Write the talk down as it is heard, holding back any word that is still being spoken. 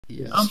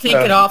Yeah. I'll take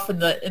it off,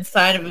 and the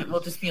inside of it will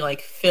just be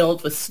like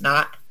filled with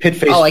snot. Pit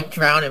face. I'll like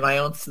drown in my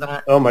own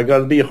snot. Oh my god,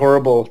 it'd be a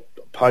horrible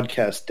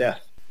podcast death.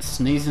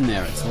 Sneeze in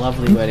there. It's a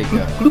lovely way to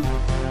go.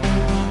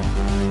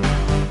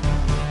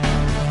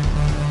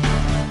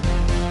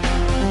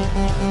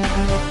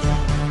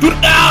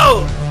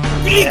 No!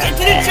 Get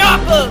to the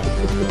chopper!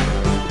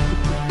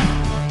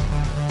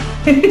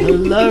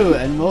 Hello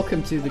and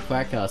welcome to the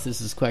Quackcast.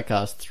 This is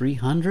Quackcast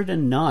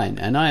 309,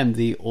 and I am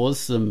the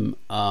awesome,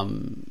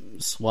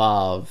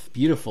 suave,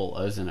 beautiful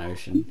Ozone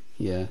Ocean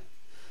here.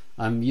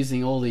 I'm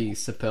using all the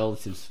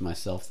superlatives for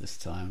myself this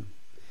time.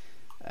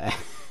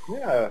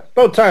 Yeah,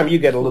 about time you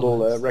get a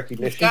little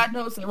recognition. God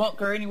knows they won't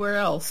go anywhere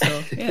else,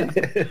 so yeah.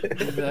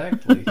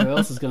 Exactly. Who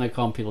else is going to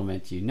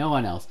compliment you? No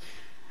one else.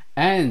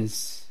 And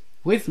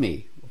with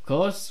me, of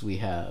course, we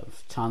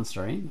have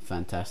Tanserine,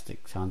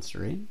 fantastic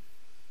Tanserine.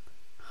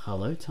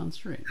 Hello,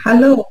 Tanserine.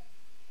 Hello.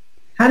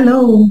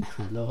 Hello.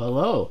 Hello,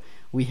 hello.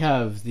 We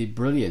have the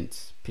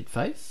brilliant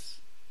Pitface.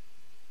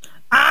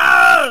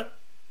 Ah!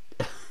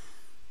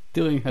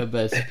 Doing her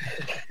best.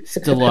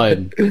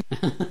 Stallone.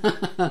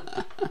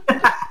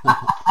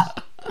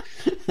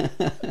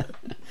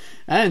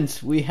 And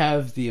we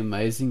have the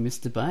amazing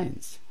Mr.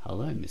 Baines.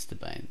 Hello, Mr.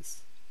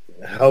 Baines.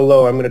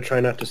 Hello, I'm going to try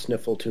not to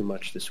sniffle too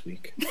much this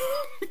week.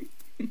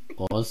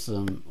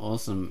 Awesome,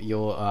 awesome.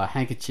 Your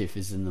handkerchief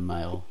is in the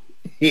mail.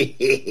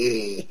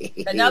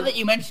 And now that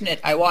you mention it,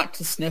 I want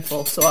to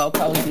sniffle, so I'll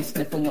probably be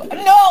sniffling. No,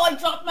 I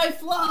dropped my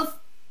fluff!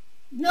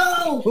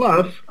 No!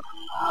 Fluff?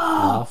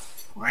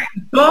 Fluff.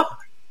 Fluff.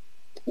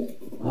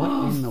 What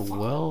in the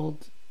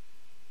world?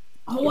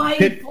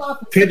 Hawaiian fluff.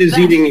 Pitt is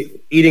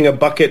eating a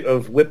bucket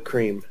of whipped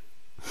cream.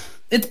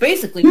 It's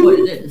basically what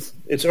it is.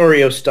 It's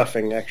Oreo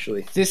stuffing,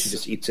 actually. This- She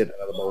just eats it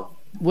out of the bowl.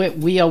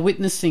 We are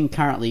witnessing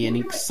currently an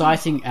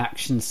exciting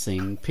action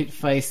scene.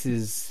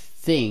 Pitface's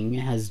thing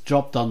has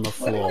dropped on the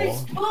Where did my floor.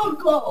 spoon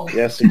go?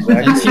 Yes, And she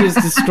exactly. is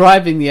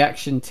describing the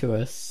action to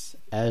us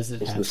as it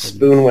The happens.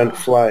 spoon went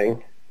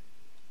flying.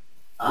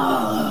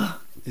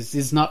 This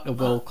is not a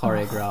well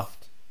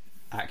choreographed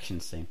action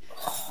scene.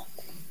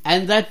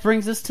 And that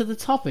brings us to the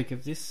topic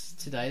of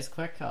today's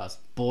Quackcast.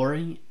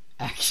 Boring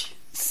action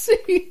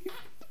scene.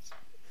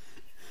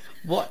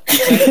 What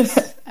makes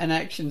an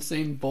action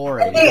scene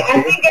boring?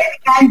 I think any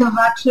kind of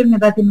action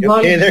that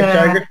involves okay there,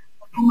 Tiger?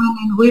 woman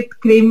and whipped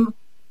cream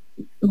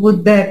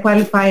would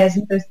qualify as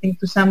interesting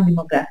to some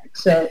demographics.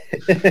 So,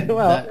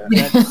 Well,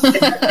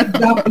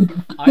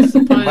 I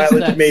suppose Mileage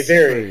that's may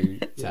vary.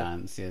 true,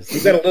 Tans, yes.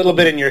 you've got a little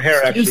bit in your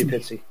hair, actually,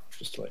 Pitsy.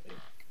 Just like,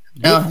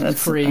 No, Whipped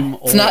that's cream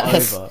all not-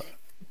 over.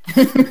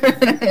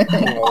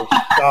 oh,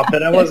 stop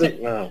it. I wasn't,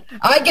 no.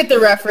 I get the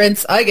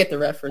reference.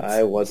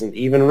 I wasn't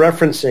even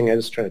referencing. I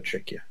was trying to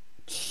trick you.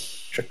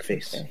 Trick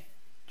face. Okay.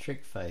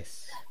 Trick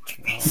face.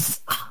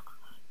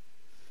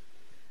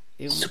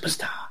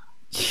 Superstar.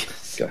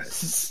 Go ahead.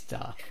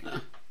 Star.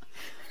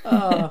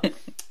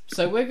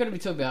 So we're going to be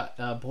talking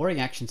about boring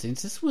action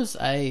scenes. This was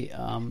a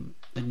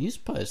news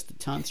post that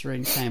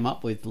Tanserine came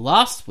up with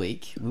last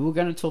week. We were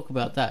going to talk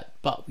about that,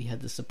 but we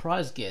had the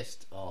surprise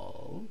guest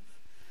of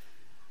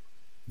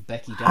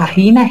Becky Dale.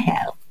 Hyena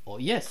Hell. Or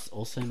yes,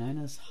 also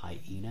known as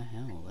Hyena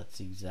Hell. That's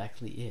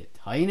exactly it.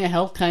 Hyena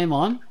Hell came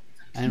on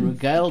and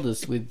regaled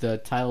us with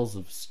tales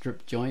of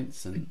strip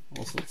joints and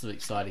all sorts of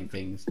exciting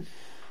things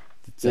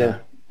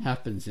that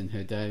happens in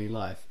her daily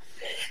life.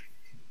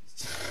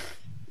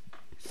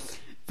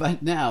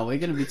 But now we're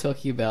going to be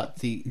talking about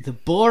the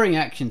boring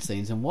action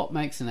scenes and what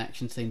makes an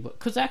action scene.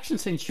 Because action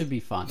scenes should be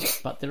fun,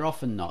 but they're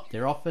often not.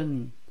 They're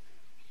often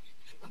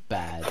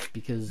bad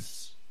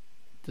because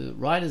the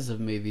writers of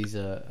movies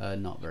are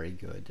not very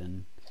good,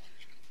 and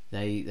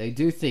they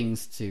do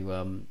things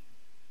to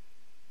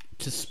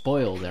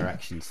spoil their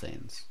action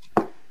scenes.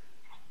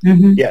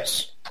 Mm-hmm.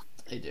 Yes.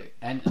 They do.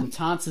 And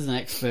Tance is an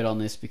expert on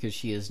this because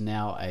she is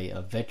now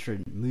a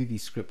veteran movie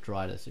script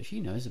writer, so she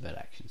knows about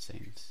action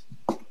scenes.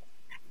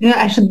 Yeah,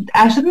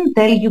 I shouldn't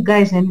tell you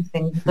guys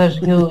anything because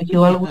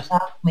you always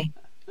ask me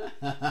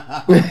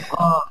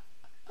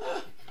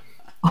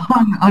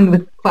on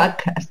the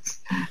podcasts.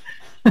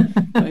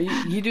 Well,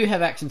 you do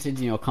have action scenes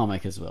in your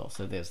comic as well,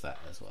 so there's that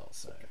as well.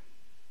 So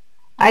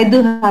I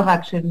do have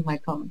action in my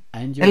comic.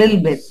 and A little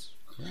bit.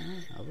 Yeah,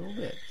 a little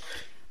bit.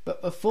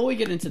 But before we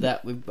get into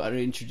that, we've got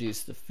to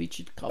introduce the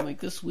featured comic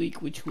this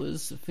week, which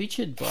was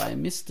featured by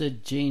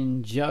Mr.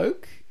 Gene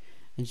Joke.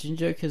 And Gene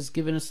Joke has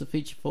given us a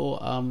feature for,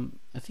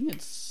 I think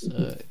it's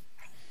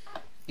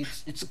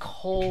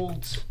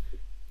called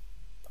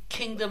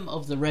Kingdom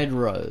of the Red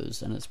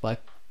Rose, and it's by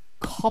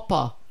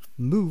Copper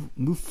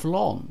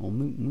Mouflon, or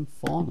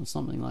Mouflon, or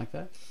something like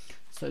that.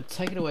 So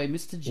take it away,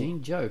 Mr.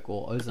 Gene Joke,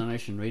 or Ozone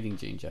Ocean reading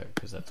Gene Joke,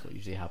 because that's what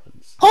usually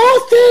happens.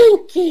 Oh,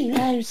 thank you,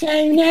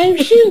 Ozone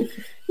Ocean.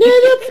 Now,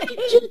 the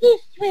feature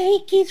this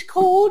week is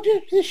called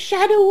The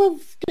Shadow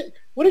of...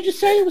 What did you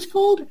say it was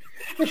called?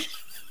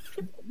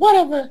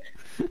 Whatever.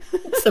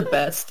 It's the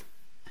best.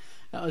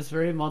 That was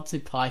very Monty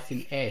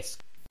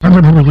Python-esque.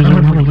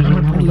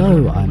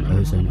 Hello, I'm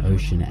Ozone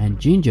Ocean, and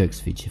Gene Joke's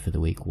feature for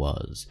the week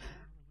was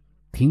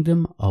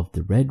Kingdom of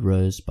the Red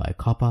Rose by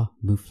Copper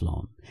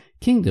Mouflon.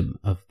 Kingdom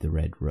of the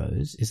Red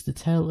Rose is the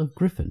tale of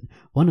Griffin,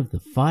 one of the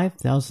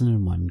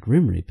 5001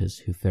 Grim Reapers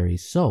who ferry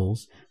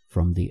souls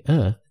from the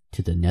earth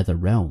to the nether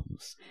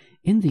realms.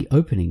 In the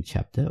opening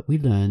chapter, we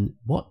learn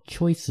what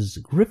choices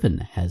Griffin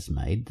has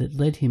made that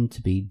led him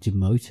to be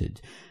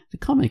demoted. The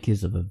comic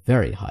is of a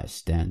very high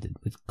standard,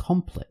 with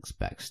complex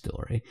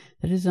backstory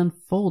that is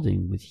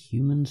unfolding with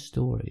human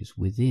stories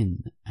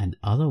within an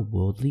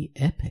otherworldly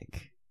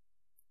epic.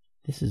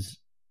 This is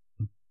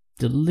a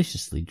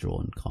deliciously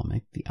drawn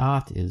comic. The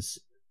art is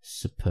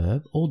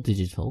superb, all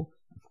digital,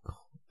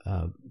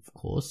 of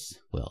course.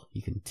 Well,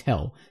 you can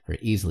tell very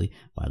easily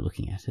by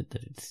looking at it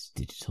that it's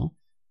digital.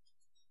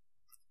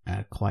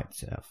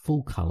 Quite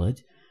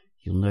full-coloured.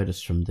 You'll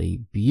notice from the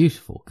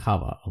beautiful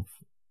cover of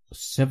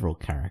several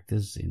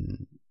characters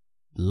in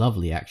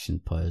lovely action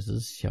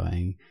poses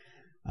showing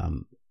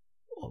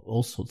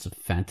all sorts of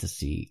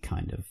fantasy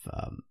kind of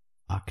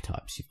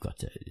archetypes. You've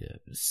got a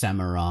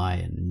samurai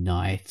and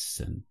knights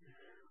and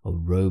a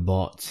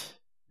robot,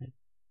 a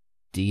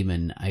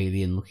demon,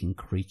 alien-looking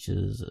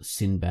creatures, a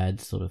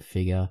Sinbad sort of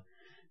figure.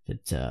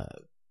 That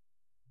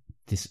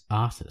this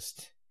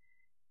artist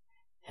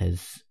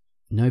has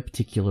no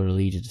particular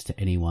allegiance to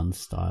any one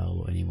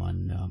style or any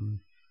one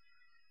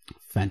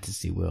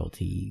fantasy world.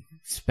 He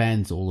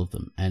spans all of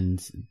them,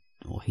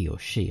 or he or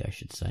she, I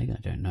should say. I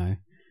don't know.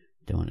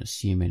 Don't want to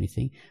assume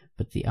anything.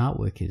 But the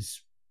artwork is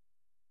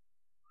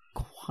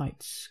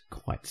quite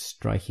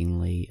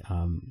strikingly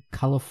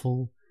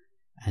colourful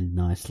and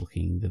nice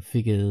looking. The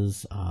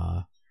figures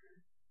are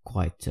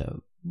quite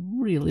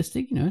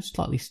realistic,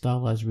 slightly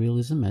stylized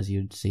realism as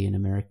you'd see in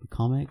American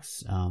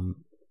comics.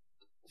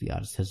 The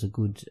artist has a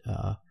good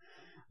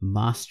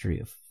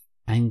mastery of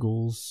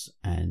angles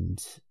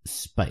and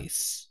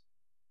space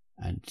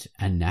and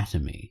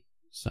anatomy,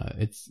 so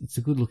it's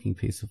a good looking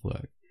piece of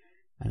work,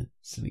 and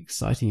it's an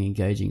exciting,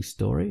 engaging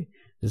story.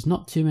 There's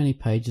not too many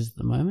pages at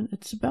the moment.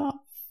 It's about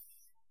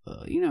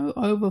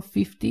over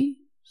 50,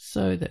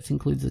 so that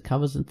includes the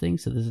covers and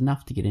things, so there's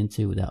enough to get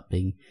into without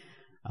being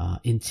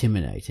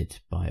intimidated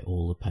by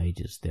all the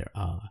pages there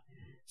are.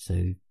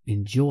 So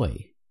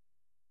enjoy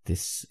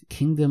this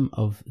Kingdom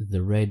of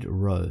the Red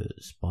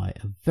Rose by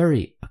a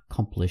very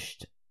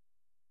accomplished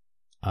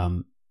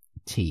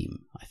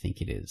team, I think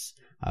it is.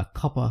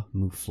 Copper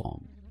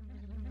Mouflon.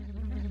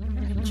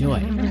 Enjoy.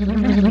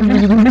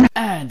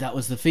 And that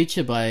was the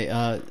feature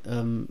by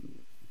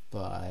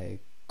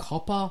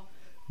Copper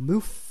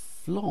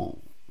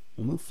Mouflon,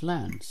 or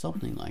Mouflan,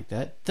 something like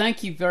that.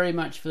 Thank you very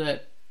much for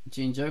that,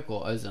 Gene Joke,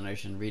 or Ozone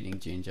Ocean reading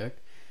Gene Joke.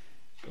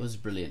 It was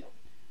brilliant.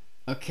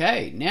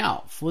 Okay,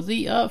 now for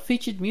the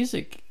featured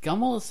music.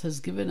 Gummallis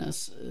has given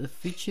us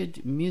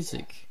featured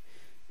music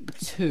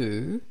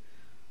to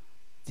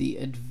the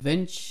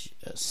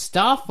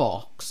Star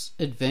Fox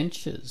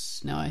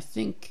Adventures. Now,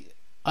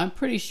 I'm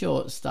pretty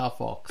sure Star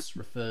Fox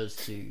refers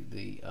to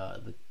the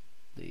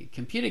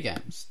computer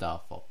game Star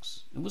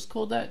Fox. It was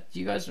called that. Do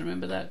you guys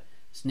remember that?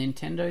 It's a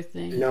Nintendo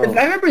thing. No.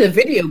 I remember the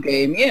video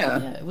game.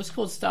 Yeah, it was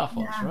called Star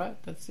Fox, right?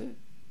 That's it.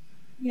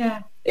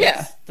 Yeah.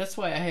 That's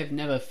why I have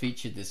never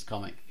featured this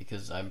comic,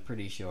 because I'm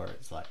pretty sure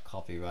it's like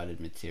copyrighted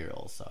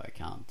material, so I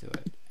can't do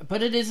it.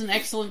 But it is an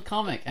excellent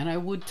comic, and I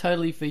would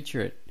totally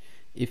feature it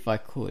if I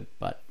could,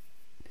 but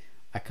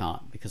I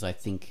can't, because I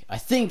think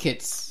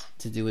it's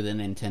to do with a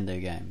Nintendo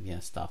game. Yeah,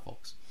 Star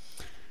Fox.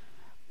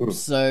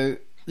 So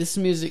this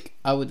music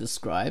I would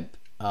describe,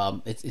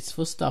 it's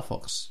for Star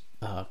Fox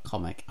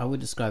comic. I would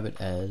describe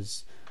it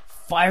as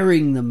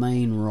firing the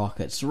main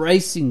rockets,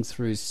 racing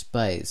through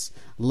space.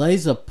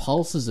 Laser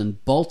pulses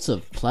and bolts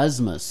of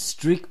plasma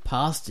streak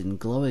past in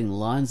glowing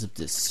lines of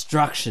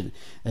destruction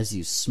as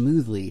you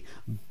smoothly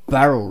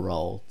barrel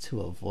roll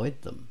to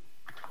avoid them.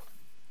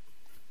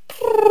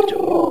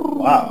 Oh,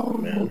 wow,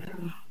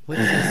 man.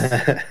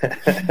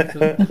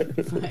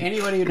 For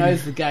anybody who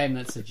knows the game,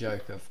 that's a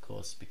joke, of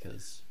course,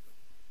 because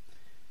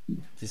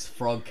this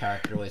frog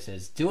character always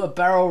says, do a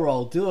barrel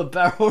roll, do a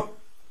barrel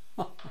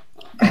roll.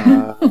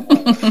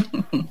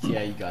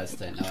 Yeah, you guys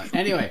don't know it.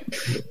 Anyway.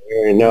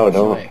 No,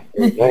 don't.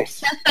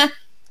 Nice.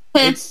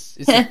 It's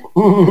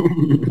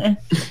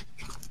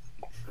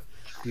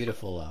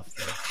beautiful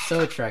laughter. So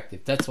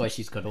attractive. That's why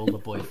she's got all the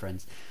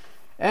boyfriends.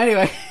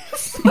 Anyway.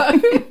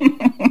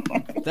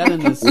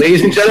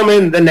 Ladies and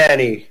gentlemen, the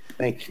nanny.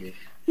 Thank you.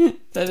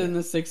 That in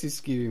the sexy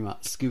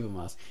scuba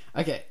mask.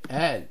 Okay,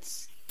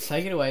 ads.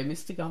 Take it away,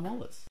 Mr.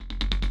 Gummallis.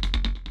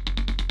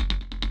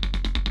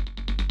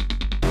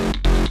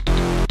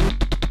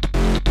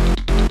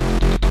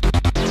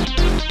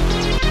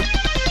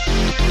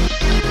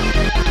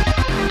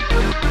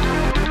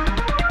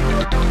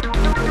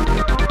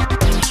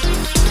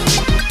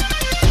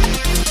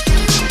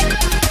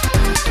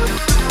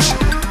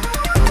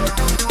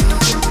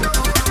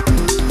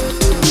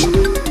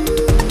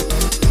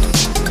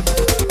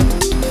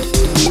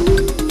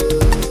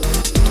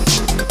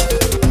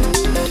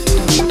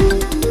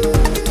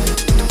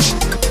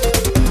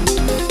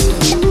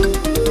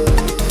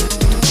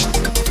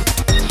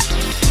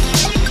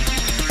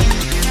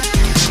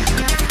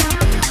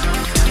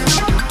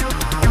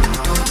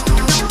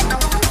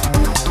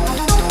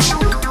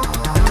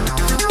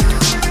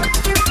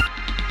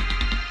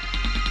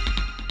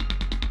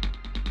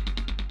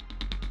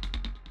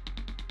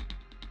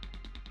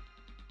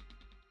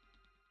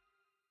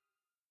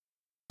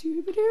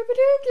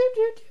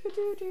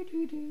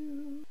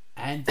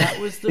 And that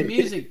was the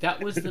music.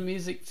 That was the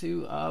music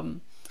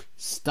to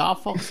Star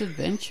Fox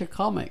Adventure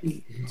comic.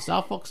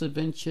 Star Fox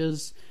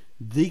Adventures,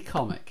 the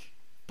comic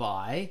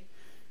by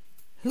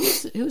who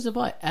was it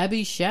by?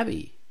 Abby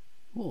Shabby.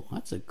 Oh,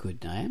 that's a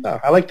good name. Oh,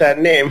 I like that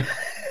name.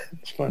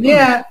 It's funny.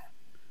 Yeah.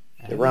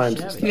 It rhymes.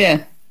 Shabby.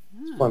 Yeah.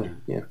 It's funny.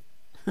 Yeah.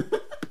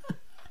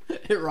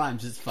 It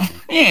rhymes. It's funny.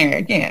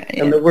 Yeah.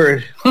 And the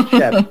word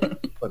shabby.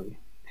 Funny.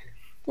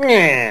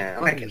 Yeah,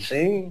 I can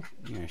see.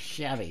 You're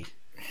shabby.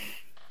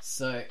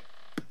 So,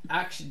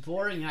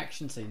 boring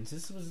action scenes.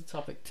 This was a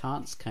topic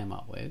Tance came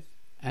up with,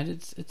 and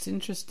it's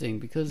interesting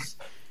because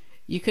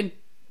you can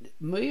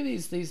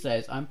movies these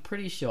days. I'm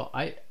pretty sure.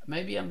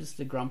 Maybe I'm just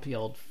a grumpy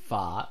old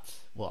fart.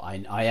 Well,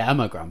 I am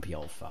a grumpy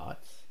old fart.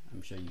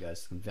 I'm sure you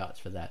guys can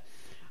vouch for that.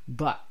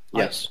 But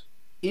Yes.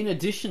 in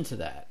addition to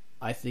that,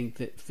 I think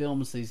that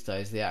films these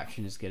days, the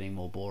action is getting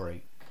more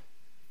boring.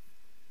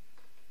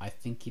 I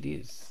think it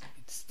is.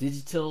 It's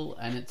digital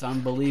and it's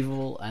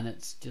unbelievable and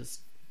it's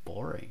just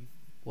boring.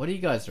 What do you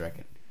guys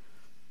reckon?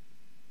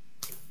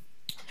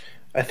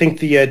 I think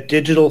the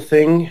digital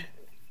thing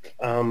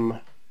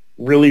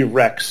really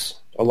wrecks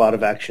a lot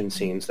of action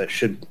scenes that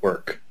should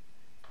work.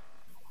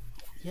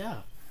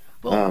 Yeah.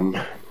 Well,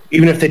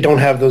 Even if they don't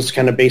have those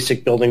kind of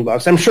basic building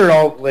blocks. I'm sure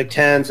all like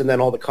Tans and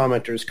then all the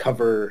commenters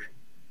cover,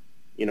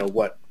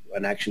 what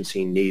an action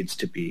scene needs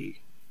to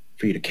be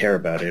for you to care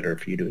about it or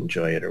for you to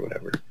enjoy it or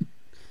whatever.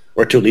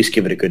 Or to at least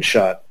give it a good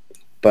shot.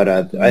 But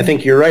I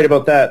think you're right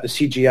about that. The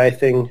CGI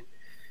thing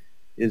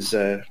is,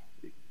 I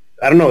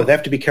don't know, they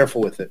have to be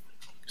careful with it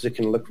because it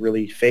can look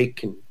really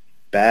fake and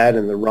bad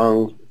and the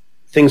wrong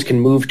things can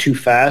move too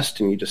fast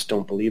and you just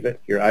don't believe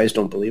it. Your eyes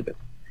don't believe it.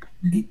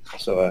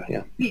 So,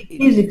 yeah.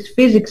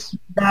 Physics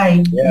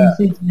die. Yeah.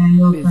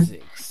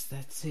 physics,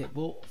 that's it.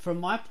 Well, from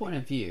my point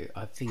of view,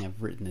 I think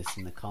I've written this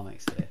in the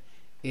comics there,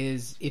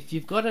 is if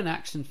you've got an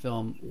action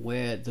film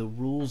where the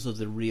rules of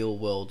the real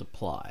world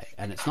apply,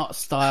 and it's not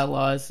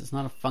stylized, it's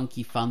not a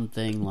funky fun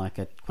thing like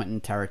a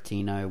Quentin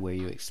Tarantino where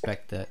you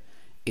expect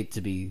it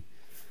to be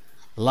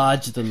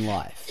larger than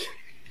life.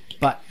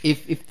 But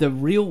if the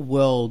real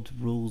world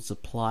rules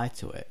apply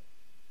to it,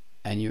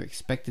 and you're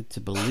expected to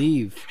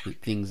believe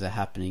that things are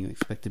happening, you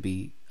expect to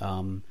be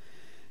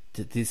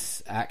that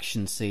this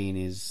action scene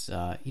is,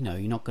 you're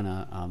not going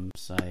to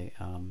say.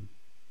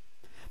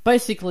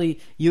 Basically,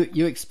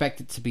 you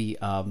expect it to be,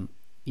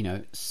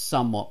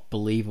 somewhat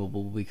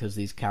believable because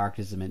these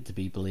characters are meant to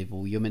be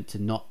believable. You're meant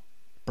to not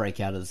break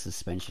out of the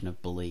suspension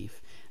of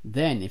belief.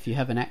 Then, if you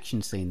have an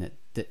action scene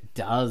that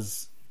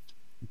does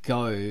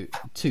go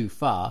too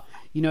far,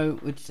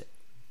 it's,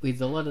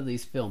 with a lot of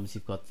these films,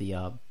 you've got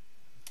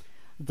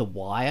the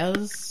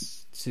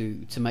wires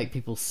to make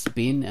people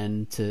spin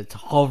and to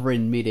hover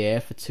in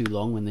midair for too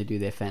long when they do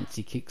their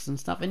fancy kicks and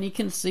stuff. And you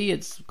can see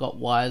it's got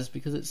wires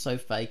because it's so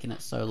fake and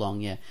it's so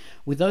long, yeah.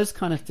 With those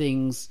kind of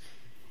things,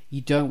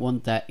 you don't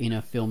want that in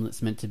a film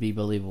that's meant to be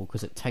believable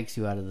because it takes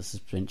you out of the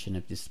suspension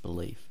of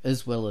disbelief,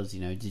 as well as,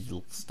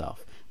 digital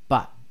stuff.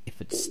 But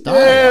if it's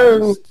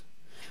stylized...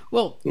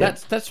 Well, Yeah.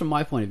 that's from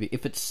my point of view.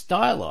 If it's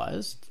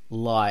stylized,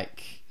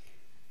 like...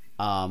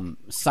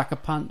 Sucker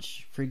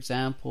Punch, for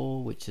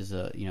example, which is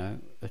a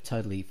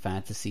totally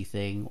fantasy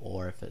thing,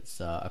 or if it's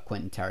a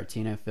Quentin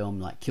Tarantino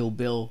film like Kill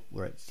Bill,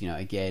 where it's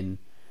again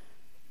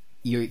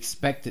you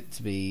expect it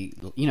to be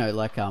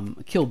like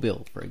Kill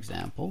Bill, for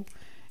example,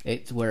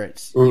 it's where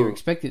it's you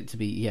expect it to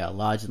be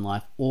large in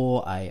life,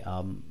 or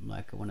a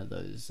like one of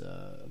those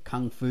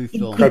kung fu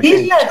films.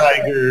 Crouching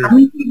Tiger. I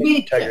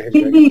mean, Tiger.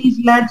 Kill Bill is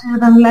larger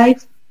than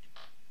life.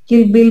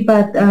 Kill Bill,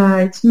 but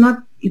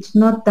it's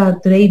not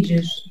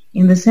outrageous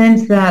in the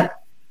sense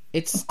that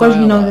It's of course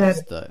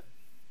stylized, though.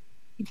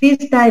 it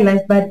is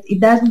stylized, but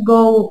it doesn't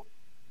go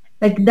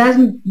it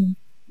doesn't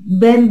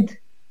bend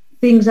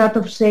things out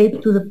of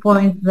shape to the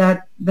point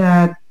that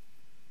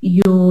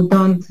you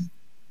don't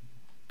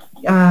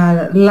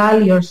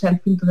lull yourself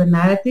into the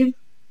narrative.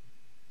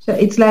 So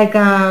it's like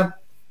an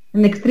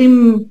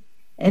extreme,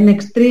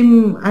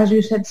 as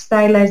you said,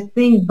 stylized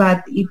thing,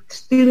 but it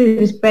still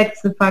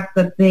respects the fact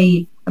that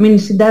she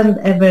doesn't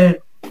ever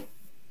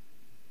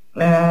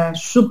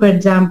super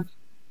jump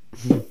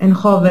and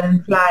hover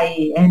and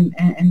fly and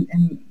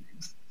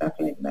stuff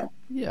like that.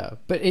 Yeah,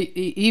 but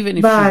even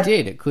if she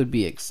did, it could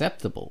be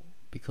acceptable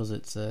because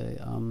it's a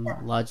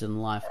larger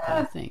than life kind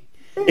of thing.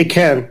 It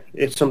can.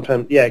 It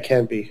sometimes, it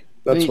can be.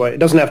 That's why it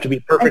doesn't have to be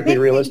perfectly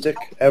realistic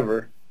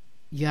ever.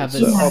 Yeah,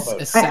 but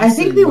It's, I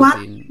think the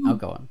one...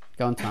 go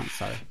on, Tom.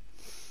 Sorry.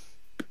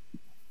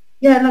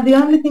 Yeah, no, the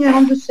only thing I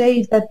want to say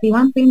is that the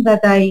one thing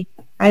that I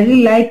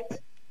really liked,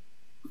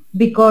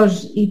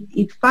 because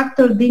it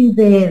factored in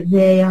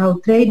the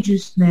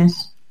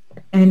outrageousness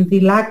and the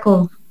lack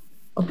of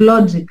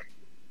logic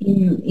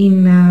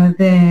in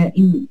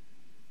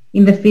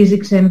the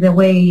physics and the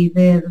way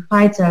the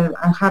fights are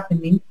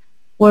happening,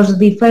 was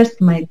the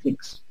first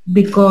Matrix,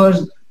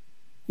 because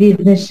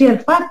the sheer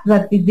fact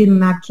that it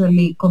didn't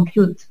actually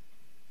compute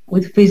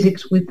with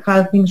physics, with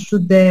how things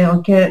should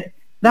occur,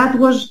 that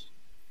was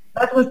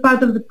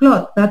part of the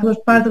plot, that was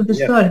part of the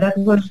story, that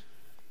was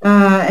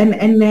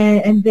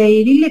and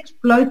they really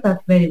exploit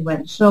that very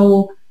well.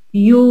 So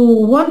you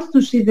want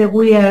to see the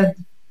weird,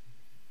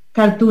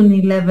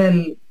 cartoony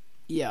level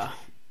Yeah.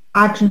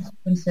 action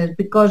sequences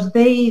because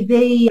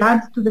they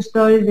add to the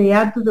story, they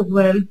add to the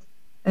world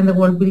and the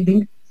world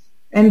building,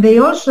 and they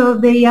are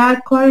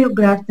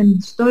choreographed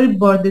and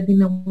storyboarded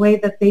in a way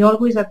that they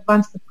always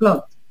advance the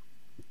plot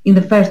in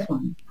the first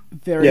one.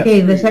 Very Okay,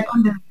 true. the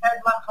second and third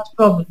one has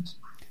problems,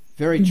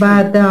 Very true.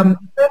 but the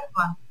third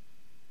one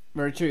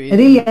Very true.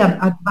 really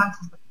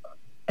advances the plot.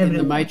 In the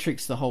everywhere.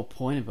 Matrix, the whole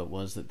point of it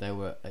was that they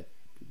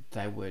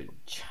were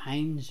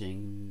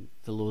changing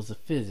the laws of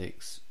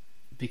physics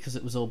because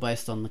it was all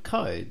based on the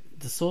code,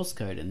 the source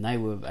code, and they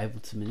were able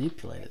to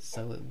manipulate it.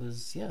 So it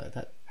was,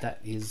 that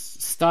is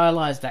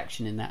stylized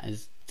action in that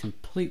is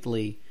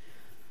completely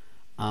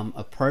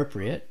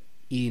appropriate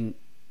in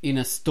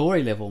a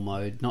story level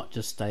mode, not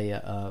just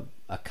a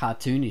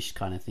cartoonish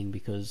kind of thing,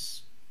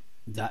 because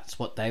that's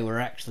what they were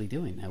actually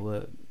doing. They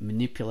were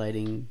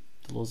manipulating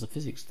the laws of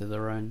physics to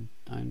their own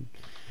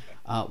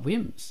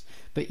whims.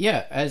 But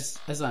yeah, as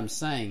I'm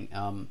saying,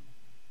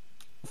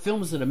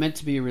 films that are meant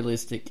to be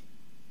realistic,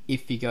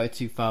 if you go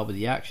too far with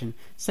the action,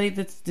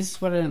 this is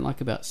what I don't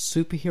like about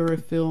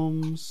superhero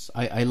films.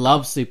 I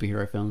love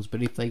superhero films,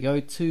 but if they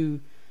go too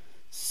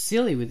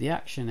silly with the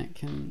action, it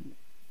can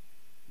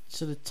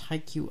sort of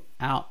take you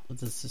out of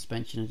the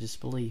suspension of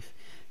disbelief.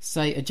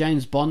 Say a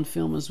James Bond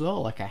film as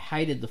well. Like, I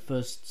hated the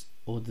first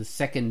or the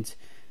second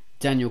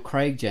Daniel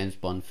Craig James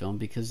Bond film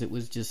because it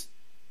was just,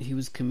 he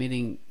was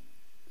committing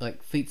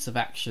like feats of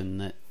action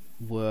that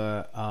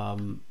were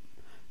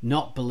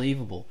not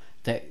believable.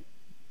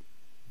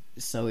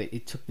 So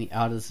it took me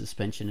out of the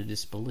suspension of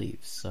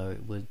disbelief. So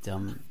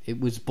it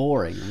was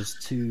boring. It was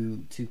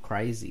too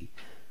crazy.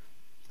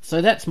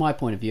 So that's my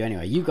point of view.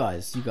 Anyway, you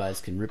guys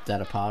can rip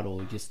that apart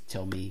or just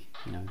tell me,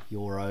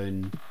 your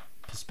own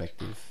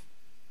perspective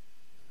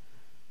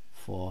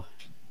for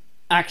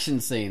action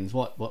scenes.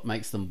 What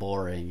makes them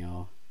boring?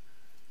 Or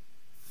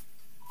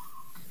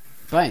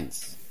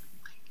Baines,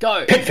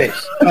 go. Pit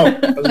face. Oh,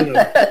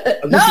 I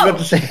was just about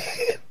to say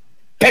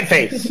pit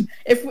face.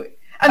 If you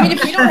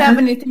don't have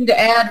anything to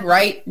add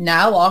right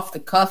now off the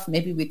cuff,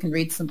 maybe we can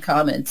read some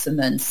comments and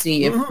then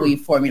see if we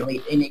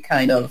formulate any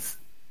kind of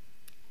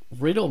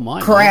Riddle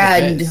mine.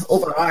 grand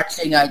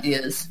overarching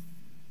ideas.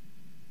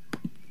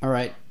 All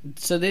right.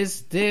 So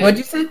there's What'd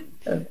you say?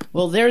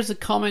 Well, there's a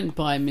comment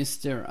by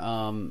Mr.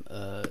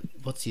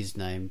 What's his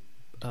name?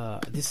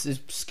 This is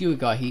obscure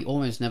guy. He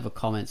almost never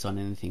comments on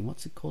anything.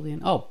 What's it called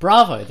again? Oh,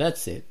 Bravo.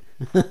 That's it.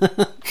 Never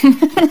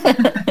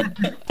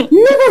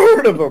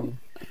heard of him.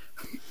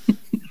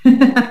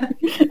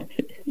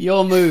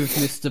 Your move,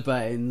 Mr.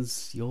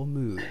 Baines. Your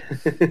move.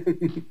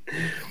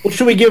 Well,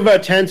 should we give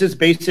Tanz's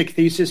basic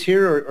thesis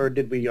here, or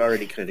did we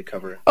already kind of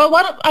cover it?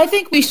 Well, I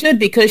think we should,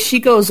 because she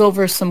goes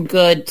over some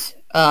good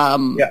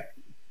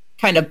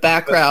kind of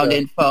background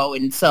info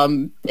and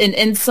some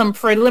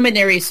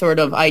preliminary sort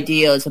of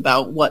ideas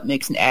about what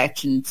makes an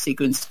action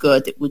sequence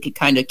good that we could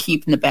kind of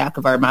keep in the back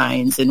of our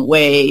minds and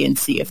weigh and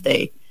see if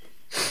they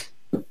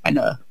kind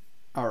of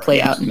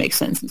play out and make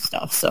sense and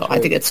stuff. So I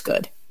think it's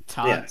good.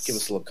 Yeah, give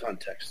us a little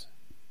context.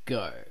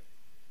 Go.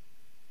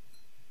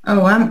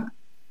 Oh,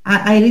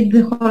 I read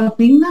the whole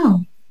thing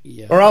now.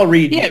 Yeah. Or I'll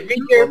read. Yeah, read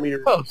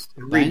your post.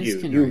 Read you.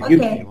 Can You, read you, it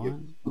if Okay. you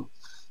want.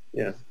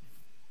 yeah.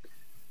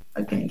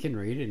 Okay. You can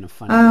read it in a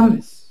funny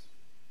voice.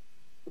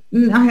 I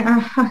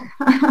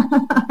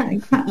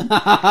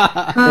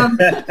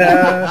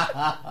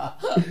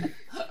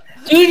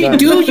can't.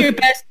 Do your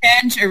best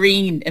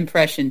Tangerine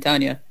impression,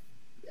 Tanya.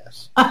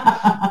 Yes.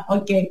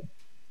 Okay.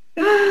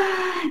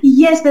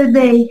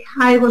 Yesterday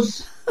I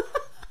was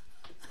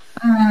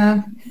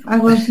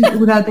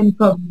without any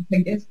problems, I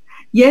guess.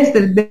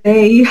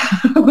 Yesterday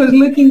I was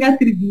looking at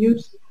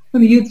reviews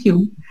on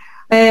YouTube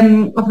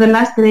of the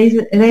last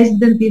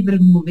Resident Evil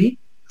movie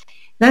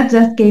that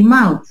just came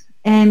out.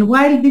 And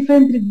while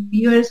different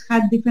reviewers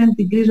had different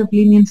degrees of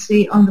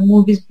leniency on the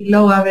movie's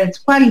below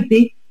average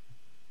quality,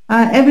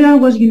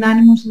 everyone was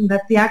unanimous in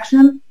that the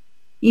action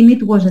in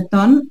it was a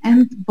ton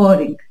and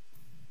boring.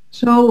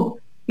 So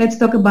let's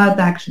talk about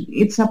action.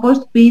 It's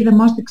supposed to be the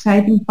most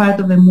exciting part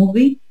of a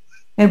movie,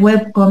 a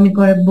webcomic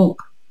or a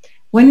book.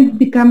 When it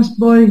becomes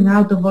boring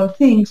out of all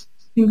things,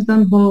 things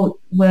don't bode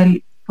well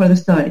for the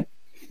story.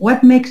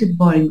 What makes it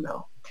boring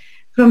though?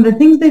 From the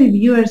things the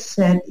reviewers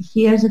said,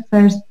 here's a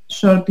first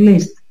short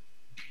list.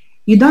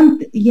 You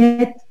don't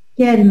yet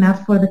care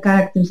enough for the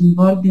characters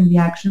involved in the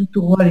action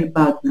to worry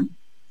about them.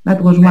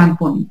 That was one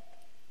point.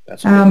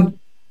 That's right.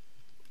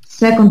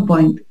 Second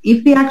point,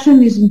 if the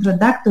action is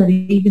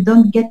introductory, you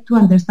don't get to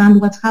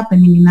understand what's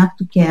happening enough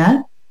to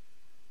care.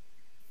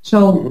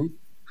 So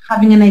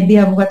having an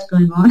idea of what's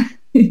going on.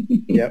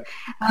 Yep.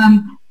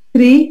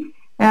 3,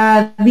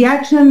 the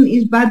action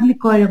is badly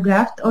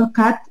choreographed or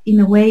cut in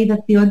a way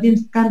that the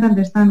audience can't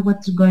understand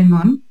what's going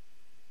on.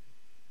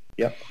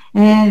 Yep.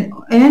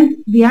 And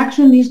the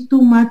action is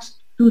too much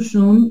too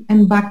soon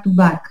and back to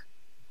back.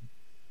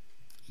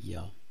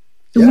 Yeah.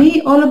 To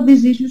me, all of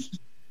these issues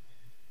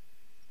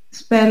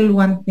spell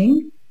one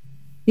thing: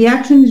 The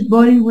action is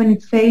boring when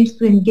it fails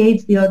to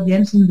engage the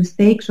audience in the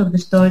stakes of the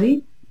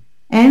story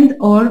and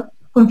or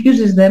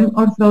confuses them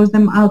or throws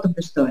them out of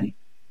the story.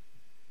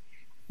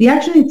 The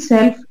action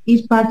itself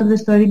is part of the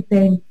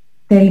storytelling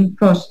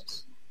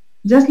process.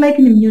 Just like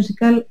in a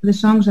musical, the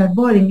songs are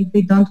boring if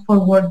they don't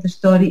forward the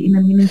story in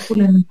a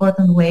meaningful and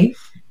important way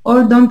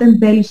or don't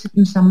embellish it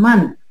in some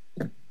manner,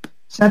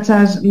 such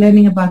as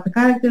learning about the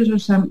characters or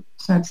some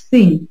such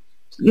thing.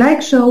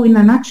 Like so, in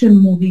an action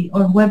movie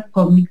or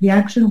webcomic, the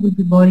action will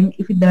be boring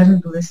if it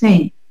doesn't do the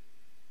same.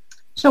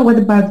 So what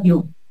about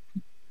you?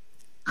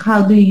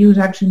 How do you use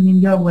action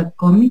in your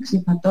webcomics,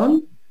 if at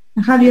all?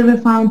 And have you ever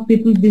found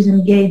people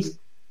disengaged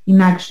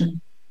in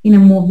action in a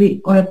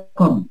movie or a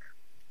comic?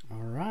 All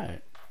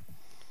right.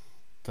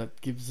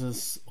 That gives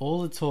us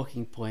all the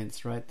talking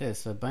points right there.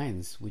 So,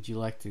 Baines, would you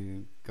like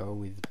to go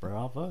with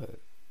bravo?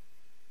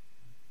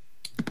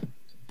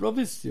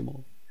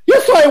 Bravissimo.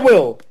 Yes, I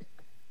will.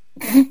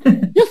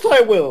 Yes,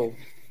 I will.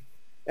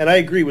 And I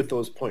agree with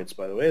those points,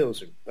 by the way.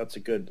 That's a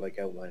good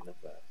outline of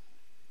what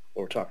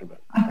we're talking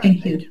about.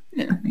 Thank you.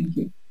 Yeah, thank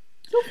you.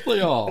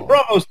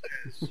 Bravo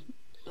says,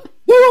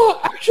 there are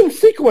action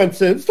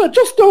sequences that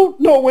just don't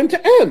know when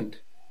to end.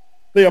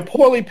 They are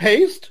poorly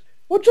paced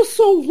or just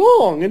so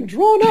long and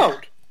drawn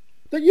out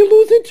that you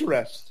lose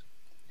interest.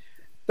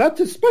 That's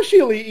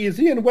especially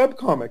easy in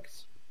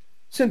webcomics,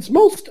 since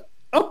most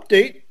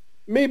update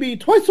maybe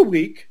twice a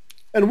week,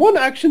 and one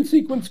action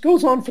sequence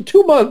goes on for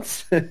 2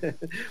 months.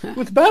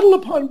 With battle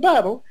upon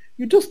battle,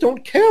 you just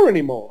don't care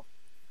anymore.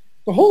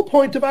 The whole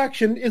point of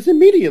action is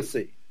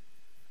immediacy.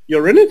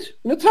 You're in it,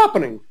 and it's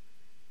happening.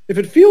 If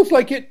it feels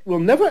like it will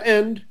never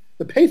end,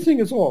 the pacing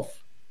is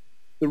off.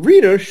 The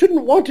reader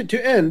shouldn't want it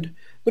to end,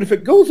 but if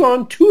it goes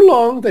on too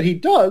long that he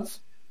does,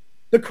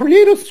 the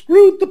creator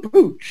screwed the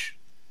pooch.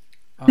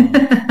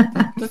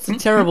 Oh, that's a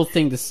terrible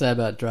thing to say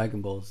about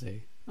Dragon Ball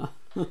Z.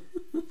 Do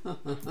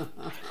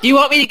you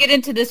want me to get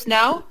into this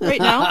now?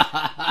 Right now?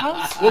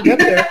 We'll get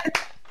there.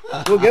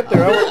 We'll get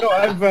there.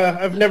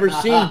 I've never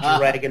seen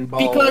Dragon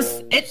Ball.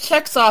 Because it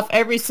checks off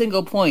every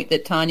single point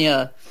that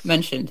Tanya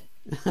mentioned.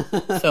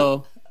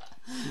 So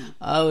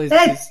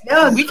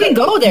we can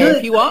go there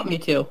if you want me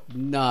to.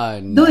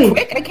 No.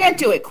 Quick? I can't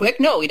do it quick.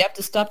 No, we'd have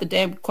to stop the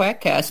damn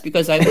Quackcast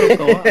because I will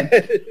go on.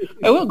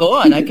 I will go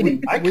on. I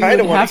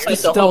kind of have to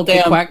stop the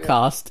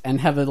Quackcast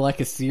and have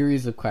a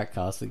series of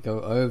Quackcasts that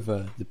go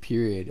over the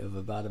period of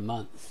about a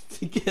month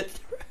to get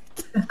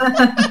through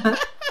it.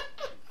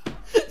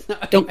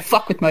 Don't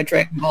fuck with my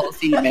Dragon Ball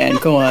Z, man.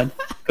 Go on.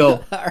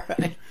 Go.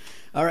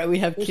 All right. We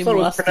have Kim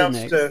Luster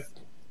next.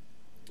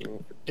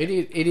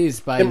 It is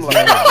by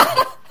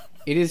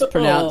It is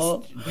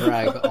pronounced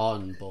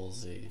Dragon Ball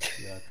Z.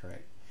 You are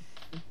correct.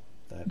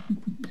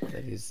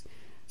 That is.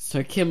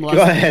 So Kim Luster.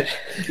 Go ahead.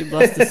 Kim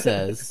Luster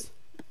says,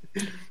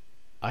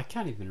 I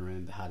can't even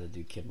remember how to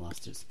do Kim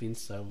Luster. It's been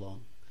so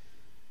long.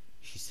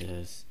 She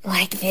says,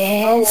 like this.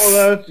 Oh,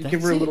 well,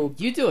 give her a little.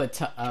 You do it.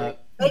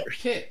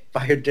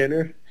 Buy her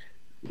dinner.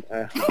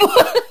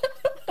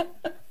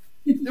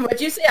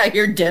 What'd you say? I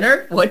hear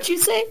dinner. What'd you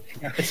say?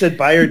 I said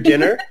buy her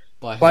dinner.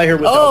 Buy her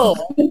with.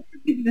 Oh,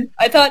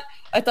 I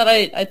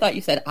thought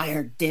you said I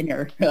heard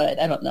dinner.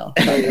 I don't know.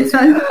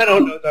 I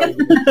don't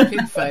know.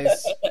 Pig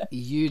face,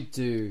 you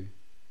do.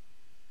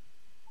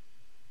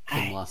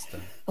 Kim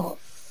Luster.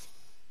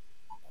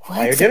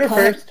 Buy her dinner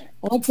first.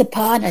 Once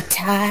upon a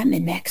time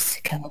in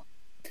Mexico,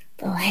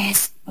 the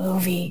last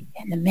movie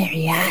in the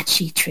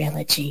Mariachi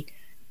trilogy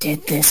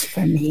did this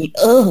for me.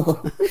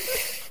 Oh,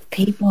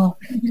 people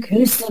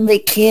gruesomely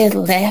killed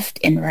left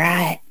and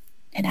right.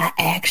 And I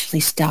actually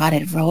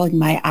started rolling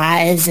my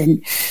eyes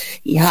and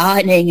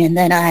yawning, and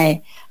then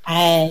I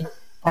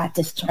got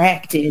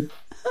distracted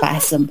by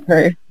some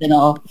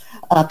personal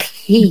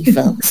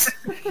upheavals.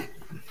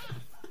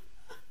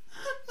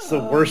 It's the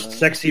worst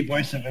sexy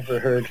voice I've ever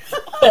heard.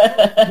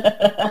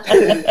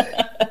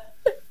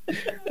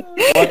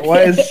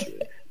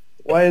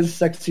 Why is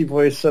sexy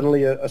voice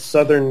suddenly a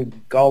southern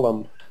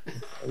Gollum?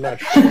 I'm not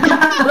sure.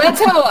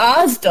 That's how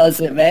Oz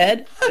does it,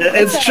 man.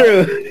 It's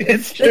true.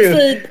 It's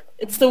true.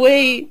 It's the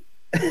way.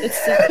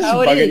 It's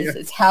how it is.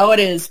 It's how it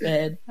is,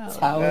 man. It's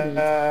how it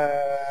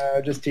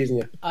is. Just teasing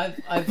you. I've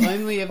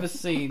only ever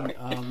seen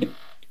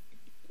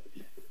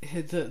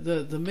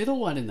the middle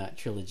one in that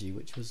trilogy,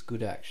 which was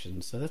good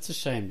action. So that's a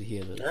shame to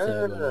hear that the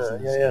third one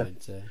isn't as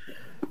good.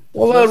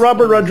 Well,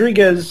 Robert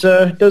Rodriguez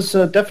does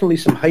definitely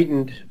some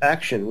heightened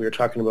action. We were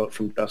talking about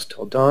From Dusk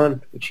Till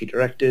Dawn, which he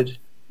directed.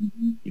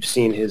 Mm-hmm. You've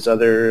seen his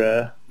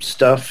other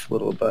stuff,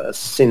 little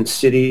Sin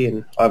City,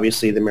 and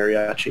obviously the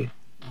Mariachi.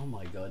 Oh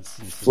my God,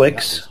 Sin City,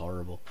 flicks. That was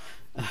horrible.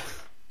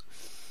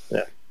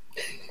 Yeah.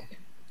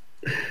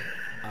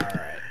 All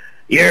right.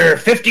 You're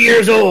 50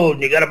 years old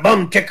and you got a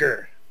bum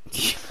ticker.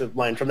 The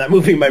line from that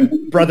movie my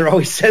brother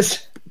always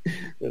says.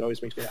 It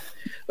always makes me laugh.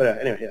 But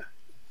anyway, yeah.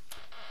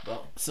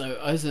 Well, so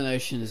Ozone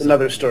Ocean is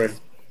another story.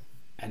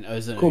 And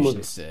Ozone cool Ocean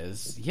movie.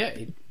 says,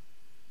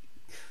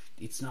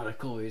 it's not a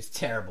cool movie, it's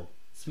terrible.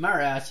 It's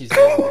Mariachi's the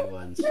only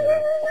one.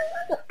 So.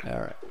 All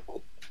right.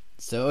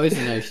 So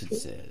Ozone Ocean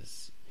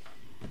says,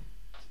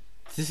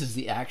 This is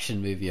the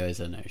action movie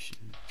ozone ocean.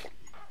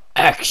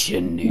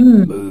 Action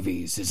in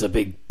movies is a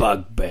big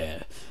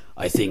bugbear.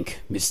 I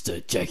think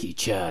Mr. Jackie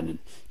Chan and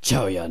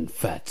Chow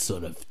Yun-fat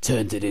sort of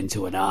turned it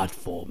into an art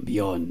form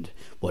beyond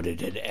what it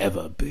had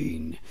ever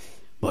been.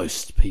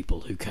 Most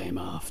people who came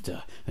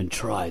after and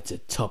tried to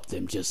top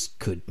them just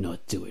could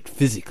not do it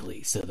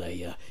physically, so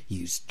they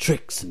used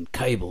tricks and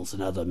cables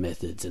and other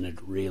methods, and it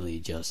really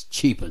just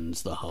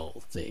cheapens the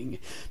whole thing,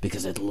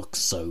 because it looks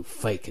so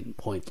fake and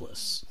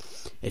pointless.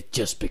 It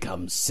just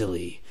becomes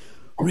silly.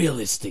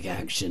 Realistic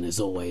action is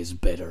always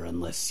better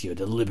unless you're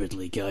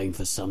deliberately going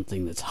for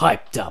something that's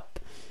hyped up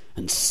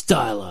and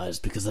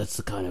stylized, because that's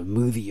the kind of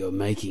movie you're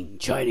making.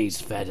 Chinese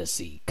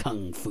fantasy,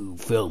 kung fu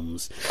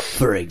films,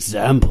 for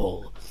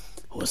example.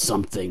 Or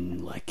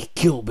something like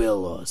Kill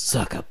Bill or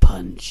Sucker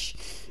Punch.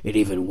 It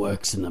even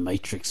works in the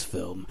Matrix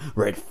film,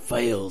 where it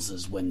fails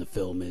as when the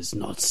film is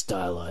not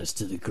stylized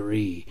to the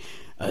degree,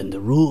 and the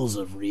rules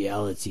of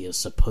reality are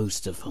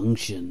supposed to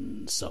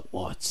function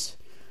somewhat.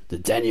 The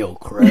Daniel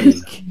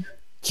Craig,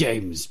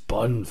 James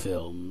Bond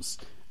films,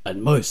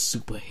 and most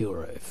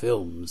superhero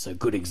films are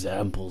good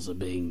examples of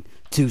being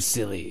too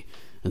silly,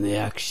 and the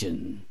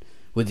action,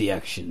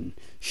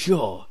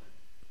 sure,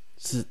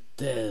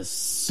 there's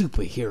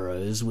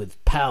superheroes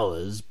with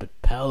powers,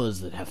 but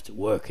powers that have to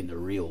work in the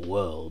real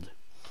world.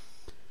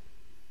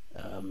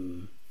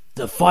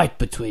 The fight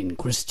between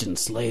Christian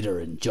Slater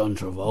and John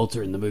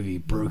Travolta in the movie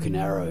Broken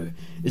Arrow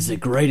is a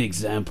great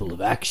example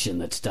of action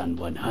that's done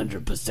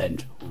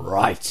 100%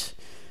 right.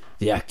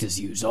 The actors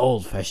use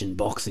old-fashioned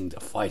boxing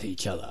to fight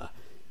each other,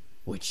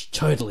 which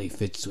totally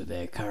fits with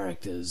their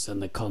characters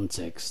and the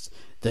context.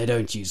 They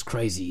don't use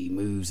crazy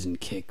moves and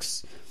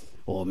kicks,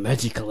 or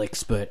magical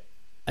expert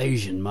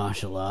Asian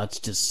martial arts,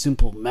 just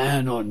simple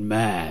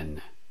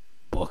man-on-man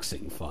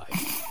boxing fight.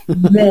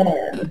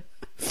 Man.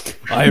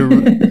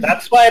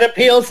 That's why it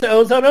appeals to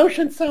Ozone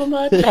Ocean so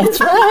much. That's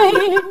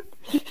right.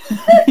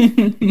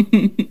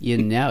 You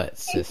know it,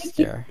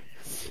 sister.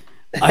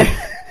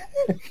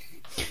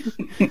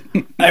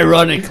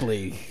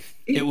 Ironically,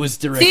 it was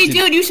directed... See,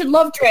 dude, you should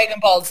love Dragon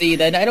Ball Z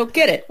then. I don't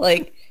get it.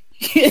 Like,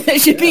 it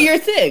should be your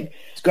thing.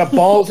 It's got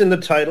balls in the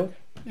title.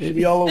 It should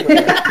be all over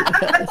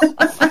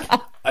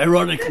it.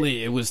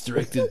 Ironically, it was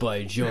directed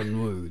by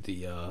John Woo,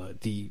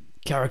 the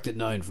character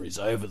known for his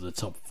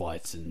over-the-top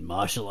fights in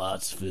martial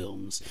arts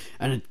films,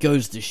 and it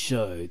goes to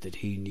show that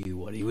he knew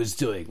what he was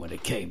doing when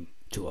it came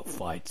to a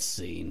fight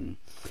scene.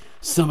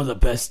 Some of the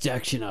best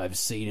action I've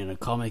seen in a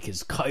comic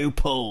is Kyo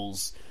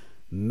Pole's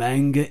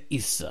Manga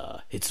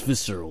Issa. It's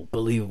visceral,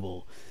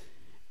 believable,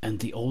 and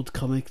the old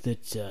comic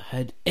that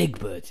had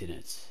Egbert in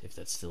it, if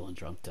that's still on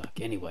Drunk Duck.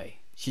 Anyway,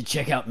 you should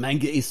check out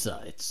Manga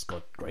Issa. It's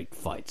got great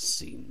fight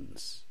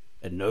scenes.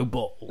 And no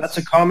balls. That's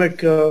a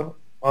comic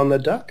on the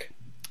Duck?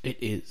 It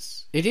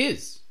is. It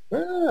is. Ah,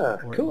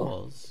 Or cool.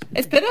 It was.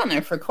 It's been on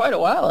there for quite a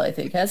while, I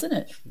think, hasn't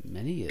it?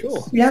 Many years.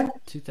 Cool. Yeah.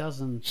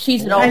 2000.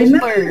 She's an I old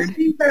remember bird.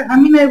 seeing her- I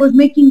mean, I was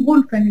making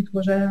Wolf and it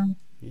was a...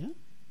 Yeah.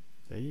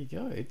 There you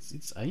go.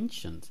 It's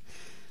ancient.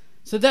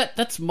 So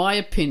that's my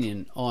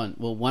opinion on,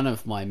 well, one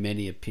of my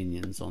many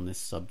opinions on this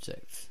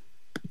subject.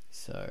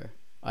 So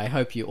I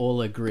hope you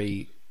all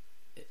agree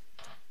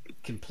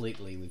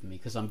completely with me,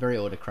 because I'm very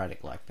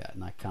autocratic like that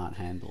and I can't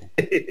handle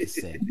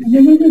dissent.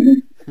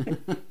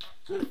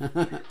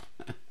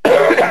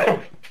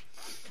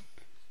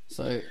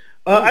 So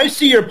I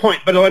see your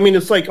point, but I mean,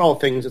 it's like all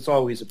things. It's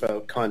always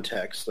about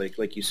context.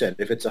 Like you said,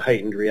 if it's a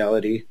heightened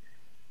reality,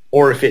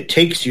 or if it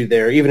takes you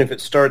there, even if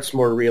it starts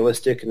more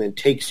realistic and then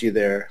takes you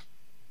there,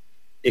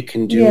 it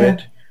can do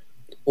it.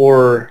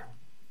 Or,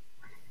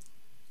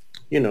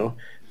 you know,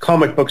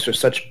 comic books are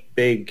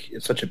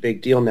it's such a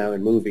big deal now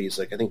in movies.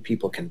 Like, I think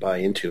people can buy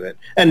into it,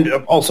 and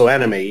also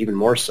anime even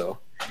more so.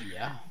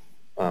 yeah.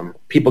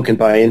 People can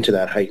buy into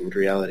that heightened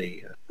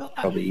reality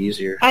probably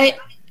easier.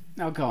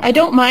 Now go on. I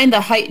don't mind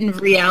the heightened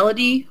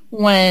reality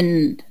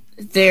when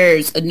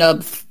there's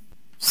enough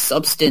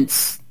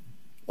substance,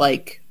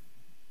 like,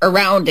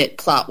 around it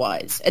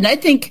plot-wise. And I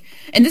think,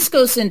 and this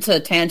goes into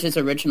Tanja's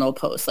original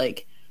post,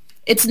 like,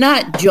 it's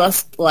not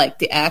just, like,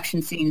 the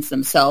action scenes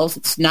themselves.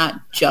 It's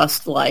not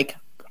just, like,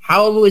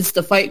 how was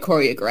the fight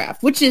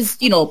choreographed, which is,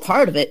 you know,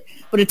 part of it.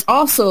 But it's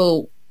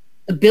also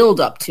the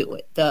build-up to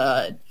it.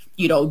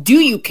 You know, do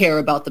you care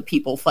about the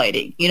people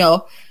fighting? You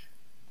know,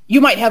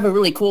 you might have a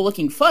really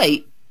cool-looking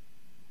fight,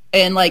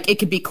 and, like, it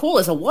could be cool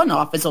as a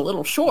one-off, as a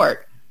little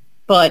short.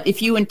 But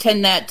if you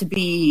intend that to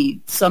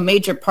be some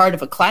major part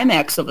of a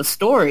climax of a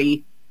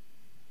story,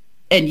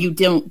 and you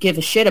don't give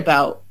a shit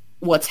about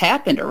what's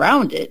happened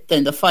around it,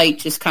 then the fight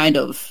just kind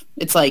of,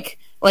 it's like,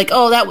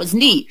 oh, that was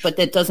neat, but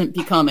that doesn't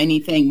become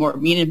anything more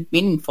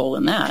meaningful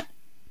than that.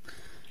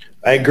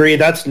 I agree.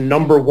 That's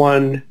number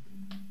one,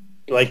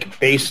 like,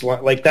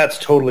 baseline. Like, that's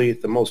totally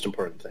the most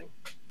important thing.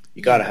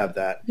 You got to have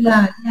that.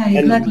 Yeah, And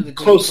exactly.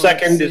 close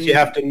second is you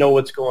have to know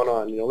what's going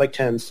on. You know, like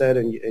Tan said,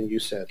 and you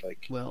said,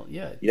 like, Well,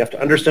 yeah. you have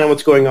to understand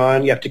what's going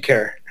on. You have to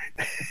care.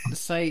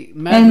 Say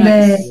Mad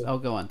Max. I'll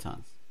go on,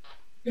 Tons.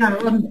 Yeah,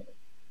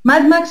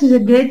 Mad Max is a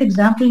great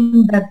example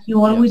in that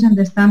you always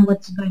understand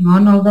what's going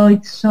on, although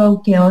it's so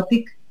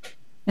chaotic.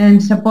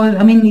 And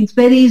it's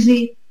very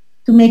easy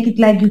to make it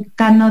like you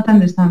cannot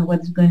understand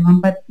what's going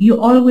on, but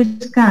you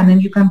always can,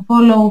 and you can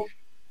follow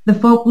the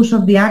focus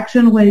of the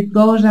action, where it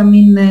goes,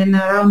 and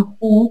around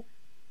who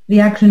the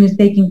action is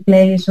taking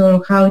place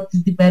or how it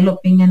is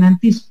developing, and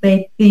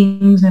anticipate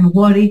things and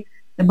worry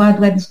about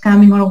what is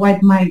coming or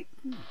what might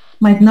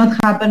not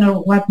happen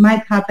or what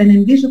might happen.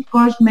 And this, of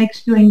course,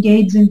 makes you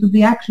engage into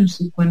the action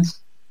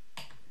sequence.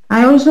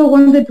 I also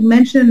wanted to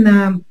mention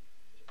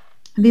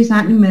this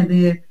anime,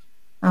 the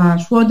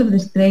Sword of the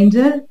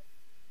Stranger,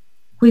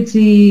 which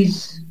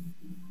is,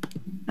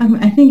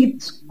 I think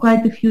it's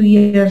quite a few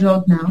years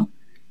old now.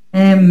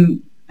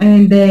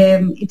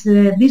 It's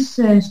this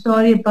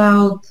story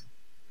about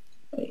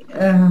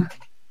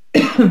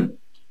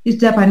this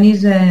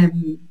Japanese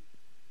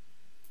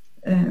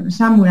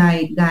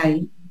samurai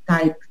guy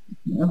type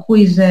who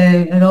is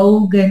a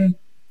rogue, and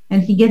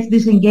he gets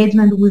this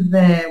engagement with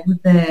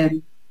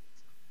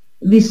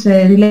this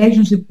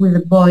relationship with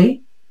a boy,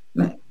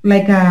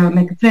 like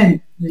a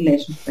friend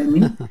relationship.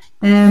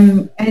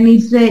 And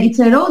it's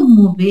a road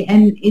movie,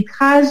 and it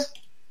has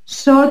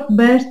short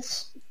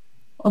bursts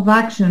of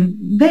action,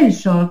 very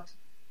short,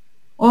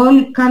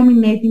 all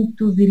culminating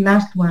to the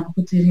last one,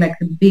 which is like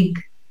the big,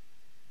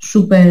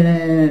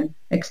 super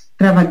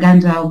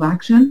extravaganza of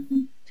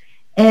action.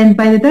 And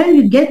by the time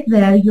you get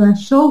there, you are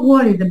so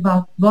worried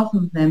about both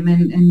of them,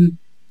 and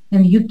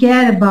you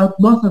care about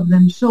both of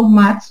them so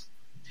much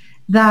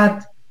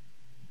that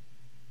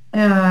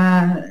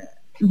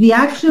the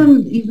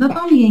action is not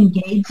only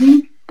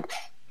engaging,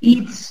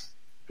 it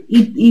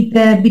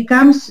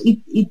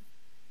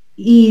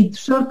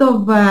sort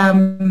of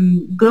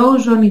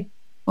grows on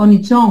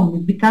its own.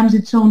 It becomes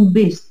its own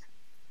beast,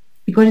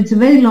 because it's a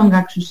very long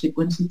action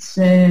sequence. It's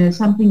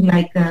something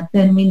like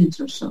 10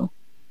 minutes or so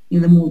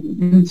in the movie,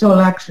 and it's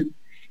all action.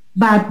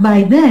 But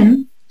by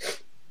then,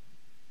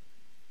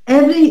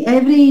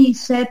 every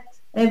set,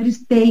 every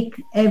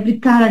stake, every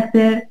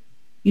character,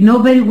 you know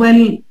very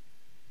well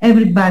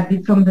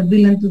everybody from the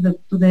villain to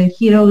the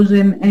heroes,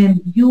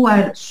 and you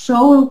are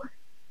so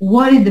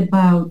worried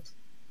about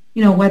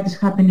what is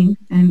happening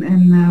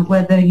and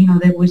whether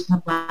they will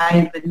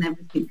survive and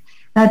everything,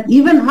 that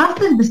even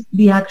after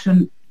the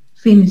action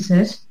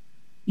finishes,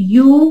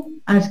 you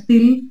are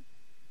still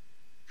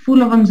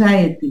full of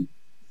anxiety,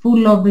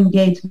 full of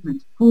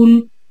engagement,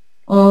 full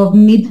of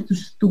need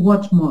to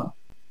watch more.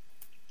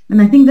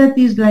 And I think that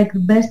is like the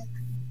best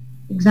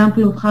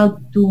example of how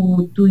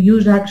to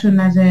use action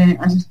as a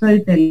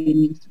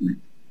storytelling instrument.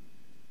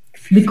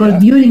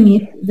 Because during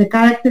it, the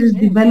characters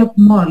develop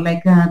more.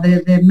 Like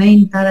the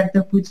main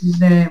character, who is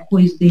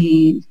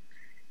the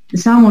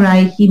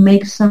samurai, he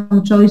makes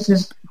some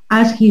choices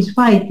as he is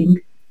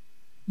fighting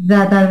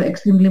that are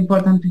extremely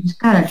important to his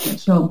character.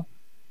 So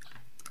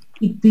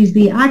it is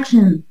the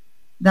action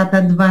that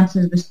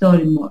advances the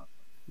story more.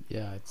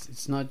 Yeah,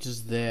 it's not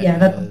just there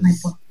that was my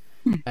point.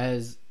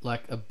 As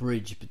like a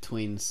bridge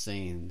between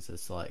scenes.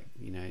 It's like,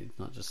 it's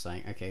not just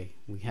saying, okay,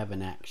 we have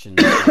an action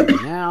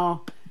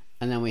now,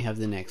 and then we have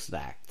the next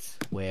act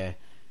where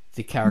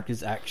the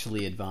characters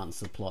actually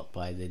advance the plot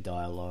by their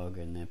dialogue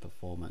and their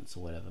performance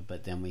or whatever,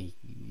 but then we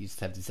used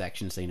to have this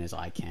action scene as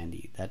eye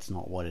candy. That's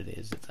not what it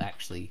is. It's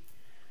actually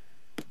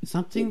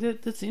something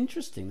that's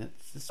interesting,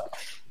 that's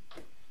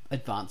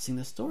advancing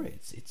the story.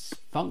 It's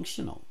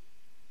functional.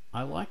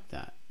 I like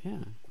that.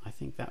 Yeah, I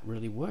think that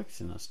really works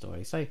in a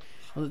story. So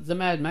the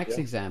Mad Max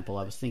example,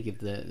 I was thinking of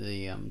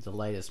the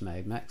latest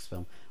Mad Max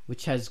film,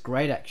 which has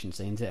great action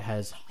scenes. It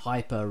has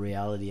hyper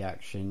reality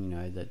action,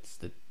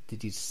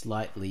 that is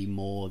slightly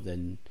more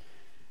than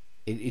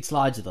it's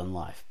larger than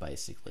life,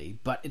 basically.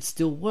 But it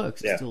still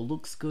works. It still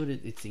looks good.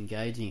 It's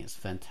engaging. It's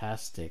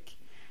fantastic.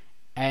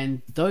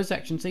 And those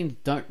action scenes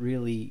don't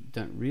really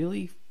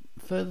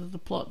further the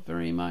plot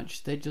very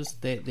much.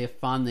 They're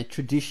fun. They're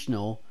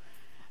traditional.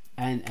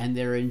 And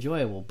they're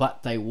enjoyable,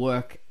 but they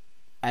work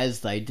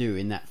as they do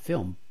in that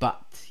film.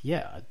 But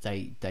yeah,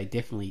 they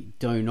definitely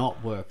do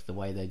not work the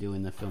way they do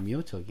in the film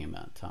you're talking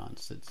about,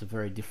 Tans. It's a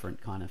very different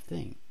kind of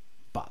thing,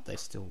 but they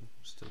still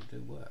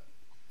do work.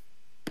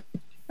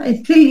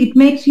 It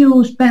makes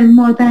you spend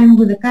more time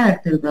with the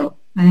character, though,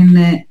 and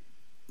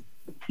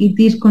it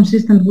is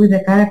consistent with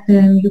the character,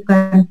 and you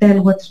can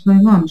tell what's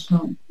going on.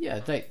 So yeah,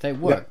 they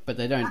work, but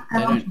they don't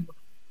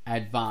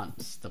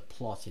advance the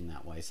plot in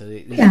that way. So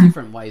there's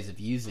different ways of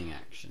using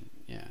action,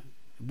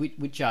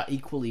 which are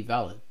equally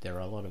valid. There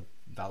are a lot of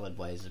valid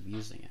ways of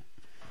using it,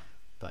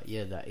 but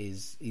that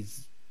is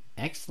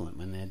excellent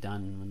when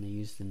they're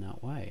used in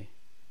that way.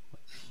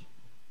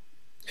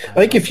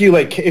 I think if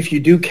you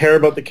do care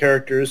about the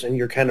characters and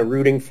you're kind of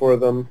rooting for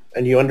them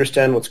and you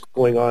understand what's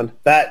going on,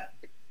 that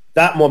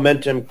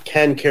momentum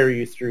can carry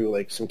you through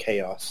like some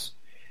chaos,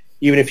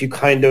 even if you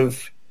kind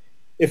of.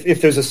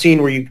 If there's a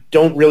scene where you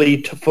don't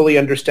really fully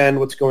understand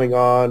what's going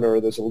on, or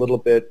there's a little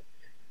bit,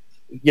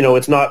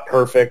 it's not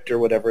perfect or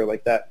whatever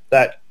like that,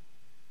 that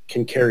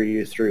can carry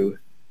you through.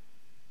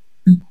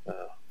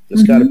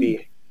 There's got to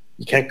be,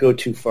 you can't go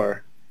too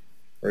far,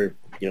 or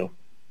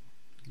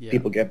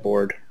people get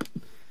bored.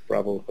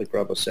 Like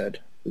Bravo said,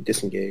 they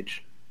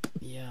disengage.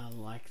 Yeah,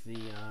 like the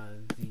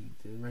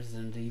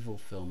Resident Evil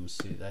films.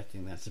 I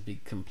think that's a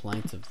big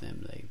complaint of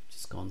them. They've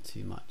just gone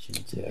too much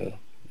into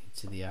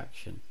the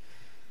action.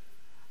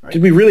 Right.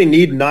 Did we really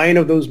need 9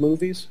 of those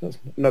movies? That's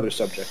another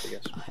subject, I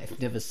guess. I've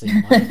never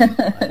seen one.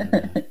 I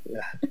don't know.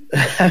 Yeah.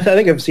 I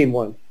think I've seen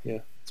one. Yeah,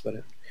 that's about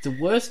it. The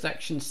worst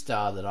action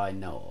star that I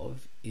know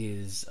of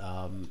is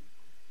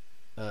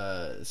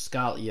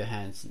Scarlett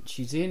Johansson.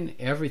 She's in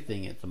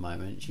everything at the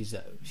moment. She's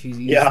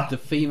the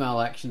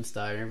female action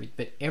star in everything.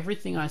 But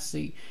everything I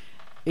see,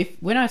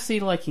 when I see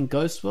like in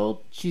Ghost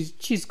World,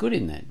 she's good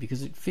in that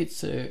because it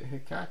fits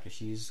her character.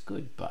 She's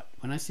good. But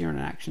when I see her in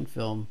an action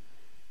film,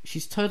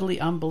 she's totally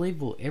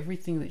unbelievable.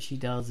 Everything that she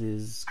does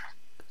is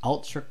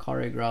ultra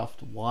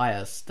choreographed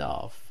wire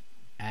stuff,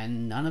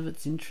 and none of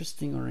it's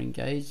interesting or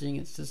engaging.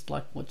 It's just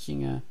like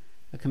watching a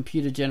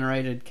computer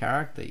generated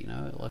character,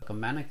 like a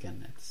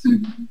mannequin. It's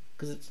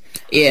because it's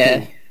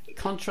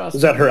contrast.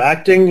 Is that her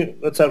acting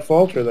that's at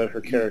fault, or is that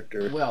her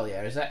character? Well,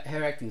 yeah,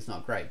 her acting's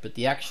not great, but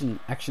the action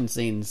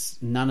scenes,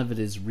 none of it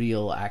is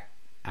real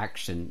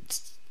action.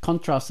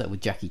 Contrast that with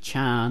Jackie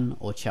Chan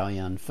or Chow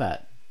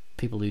Yun-fat,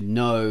 people who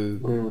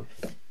know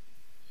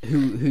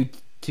who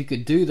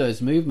could do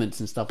those movements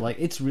and stuff. Like,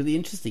 it's really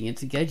interesting,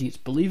 it's engaging, it's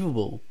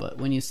believable. But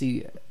when you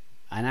see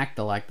an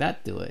actor like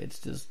that do it, it's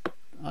just,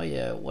 oh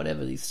yeah,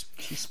 whatever.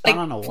 She spun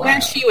on a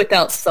wire. Flashy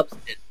without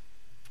substance.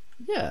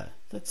 Yeah,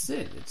 that's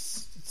it.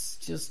 It's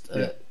just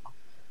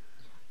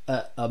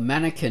a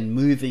mannequin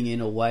moving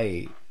in a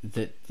way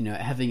that,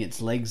 having its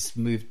legs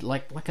moved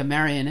like a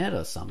marionette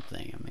or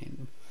something. I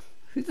mean,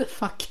 who the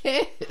fuck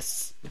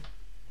cares?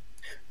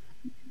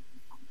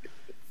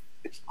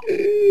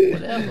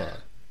 Whatever.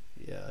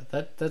 Yeah,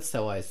 that's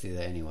how I see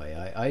that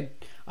anyway.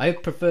 I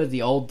prefer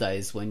the old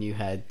days when you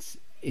had,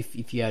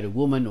 if you had a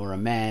woman or a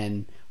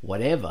man,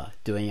 whatever,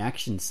 doing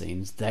action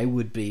scenes, they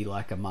would be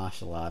like a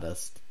martial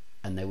artist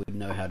and they would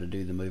know how to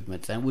do the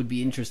movements, and it would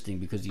be interesting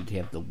because you'd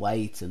have the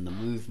weight and the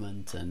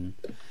movement and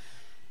it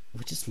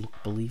would just look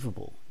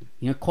believable.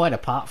 Quite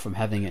apart from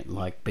having it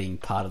like being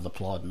part of the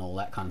plot and all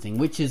that kind of thing,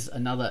 which is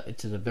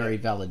it's a very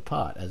valid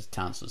part, as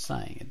Terence was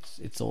saying.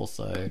 It's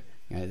also,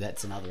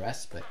 that's another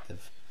aspect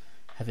of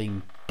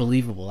having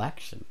believable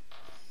action.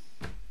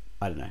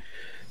 I don't know.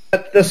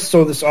 This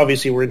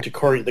obviously we're into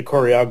the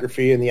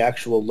choreography and the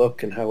actual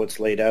look and how it's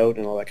laid out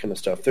and all that kind of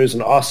stuff. There's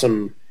an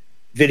awesome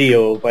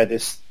video by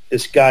this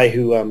guy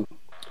who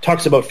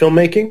talks about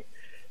filmmaking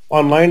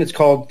online.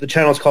 The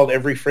channel is called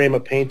Every Frame a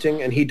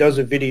Painting, and he does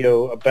a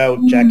video about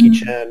Jackie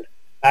Chan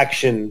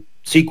action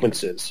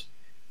sequences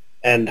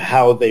and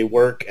how they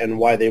work and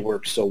why they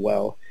work so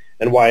well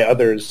and why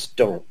others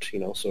don't.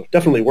 So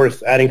definitely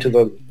worth adding to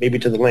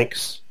the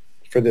links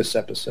for this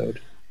episode.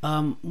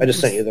 I just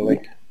sent you the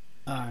link.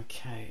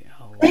 Okay.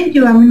 Thank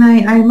you. I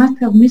mean, I must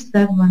have missed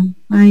that one.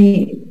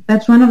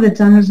 That's one of the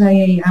channels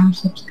I am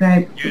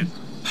subscribed to.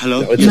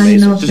 Hello. No, it's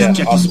amazing. It's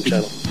an awesome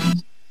channel.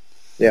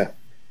 Yeah.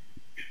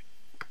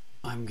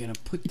 I'm going to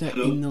put that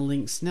in the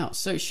links now.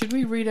 So should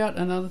we read out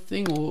another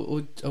thing, or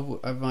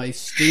am I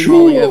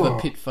steamrolling over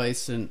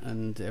Pitface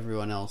and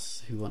everyone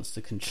else who wants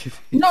to contribute?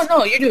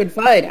 No, you're doing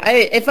fine.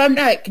 If I'm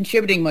not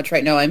contributing much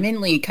right now, I'm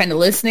mainly kind of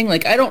listening.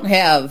 Like, I don't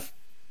have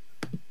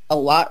a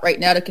lot right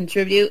now to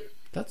contribute.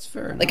 That's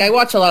fair enough. Like, I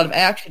watch a lot of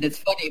action. It's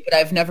funny, but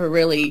I've never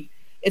really.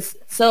 This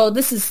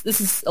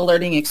is a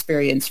learning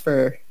experience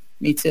for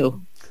me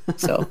too.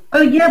 So.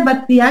 Oh yeah,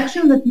 but the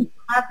action that you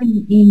have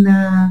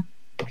in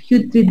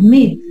Putrid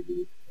Meat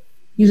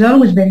is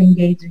always very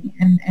engaging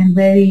and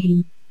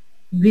very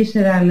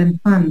visceral and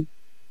fun.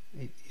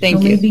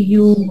 Thank you. Maybe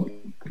you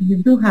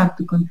do have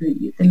to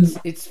contribute.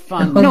 It's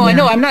fun. No, I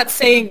know. I'm not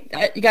saying,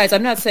 you guys.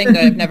 I'm not saying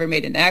that I've never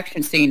made an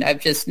action scene.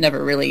 I've just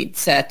never really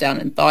sat down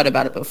and thought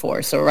about it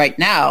before. So right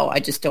now, I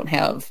just don't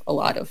have a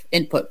lot of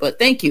input. But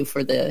thank you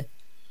for the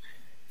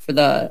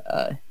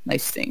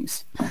nice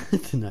things.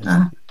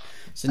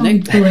 So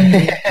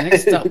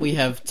next up we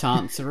have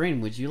Tantarine.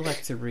 Would you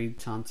like to read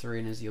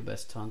Tantarine as your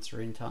best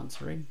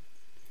Tantarine?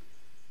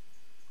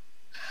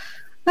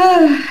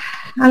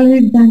 I'll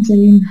read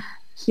Tantarine.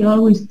 She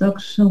always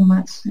talks so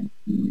much.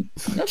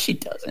 No, she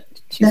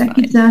doesn't.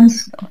 Jackie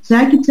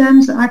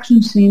Chan's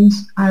action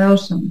scenes are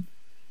awesome.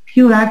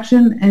 Pure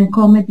action and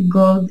comedy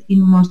gold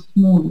in most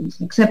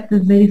movies, except the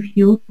very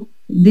few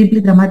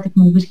deeply dramatic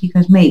movies he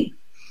has made.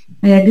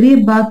 I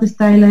agree about the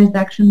stylized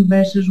action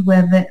versus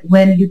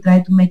when you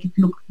try to make it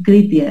look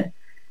grittier.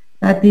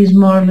 That is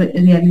more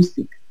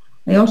realistic.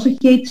 I also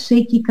hate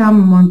shaky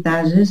cam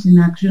montages in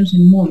actions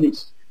in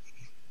movies.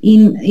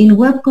 In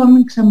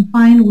webcomics, I'm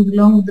fine with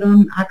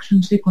long-drawn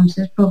action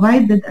sequences,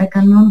 provided I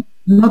can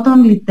not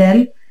only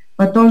tell,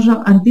 but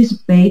also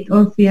anticipate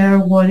or fear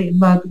or worry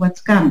about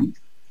what's coming.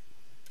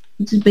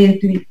 Which is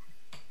basically,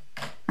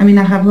 I mean,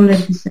 I have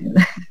already said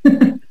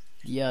that.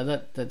 Yeah,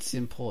 that's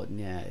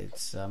important. Yeah,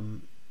 it's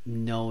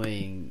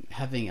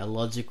having a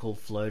logical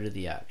flow to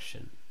the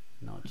action,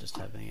 not just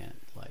having it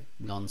like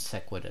non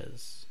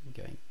sequiturs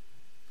going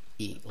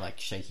like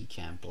shaky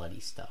cam bloody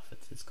stuff.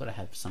 It's got to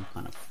have some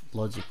kind of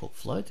logical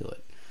flow to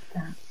it.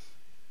 Yeah.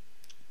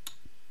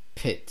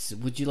 Pitt,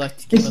 would you like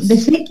to give us... The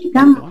shaky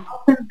cam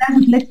often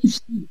doesn't let you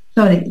see.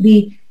 Sorry,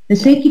 the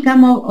shaky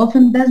cam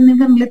often doesn't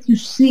even let you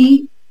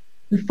see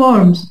the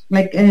forms.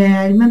 Like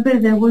I remember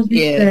there was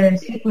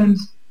this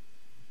sequence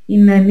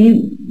in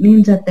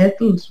Ninja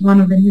Turtles, one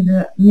of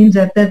the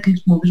Ninja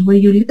Turtles movies, where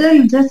you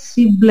literally just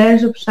see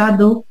blurs of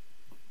shadow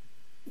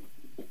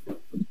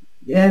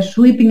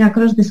sweeping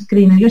across the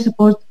screen, and you're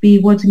supposed to be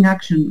watching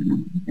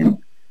action.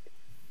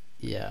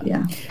 Yeah.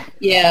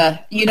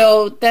 You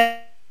know,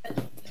 that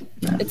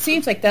it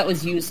seems like that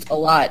was used a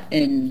lot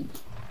in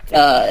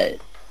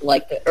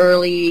like the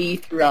early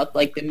throughout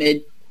like the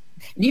mid,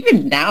 and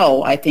even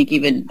now I think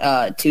even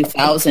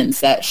 2000s,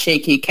 that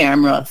shaky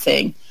camera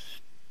thing.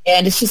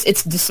 And it's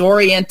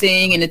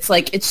disorienting, and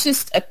it's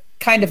just a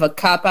kind of a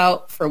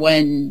cop-out for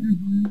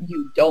when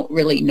you don't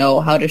really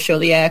know how to show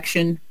the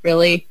action,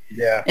 really.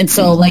 Yeah. And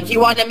so, like, you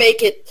want to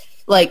make it,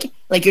 like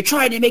you're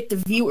trying to make the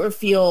viewer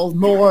feel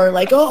more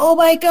like, oh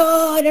my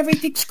God,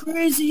 everything's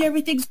crazy,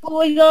 everything's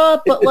blowing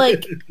up, but,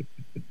 like,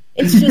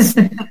 it's just...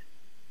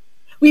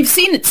 We've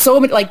seen it so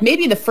many, like,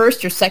 maybe the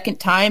first or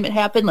second time it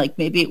happened, like,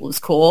 maybe it was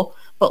cool,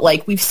 but,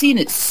 like, we've seen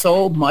it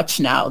so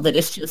much now that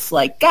it's just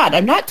like, God,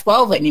 I'm not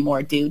 12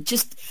 anymore, dude.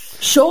 Just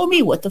show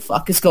me what the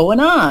fuck is going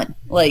on.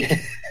 Like,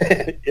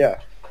 yeah.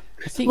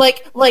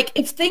 Like,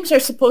 if things are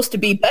supposed to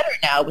be better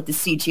now with the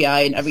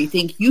CGI and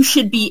everything, you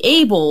should be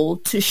able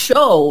to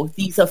show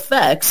these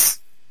effects,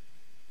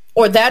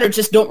 or that, or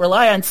just don't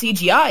rely on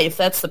CGI if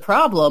that's the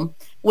problem,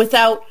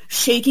 without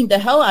shaking the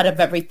hell out of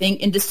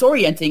everything and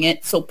disorienting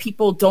it so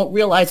people don't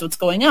realize what's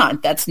going on.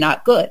 That's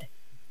not good.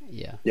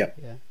 Yeah. Yeah.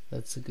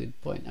 That's a good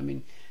point. I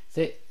mean,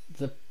 the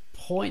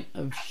point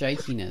of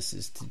shakiness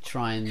is to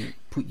try and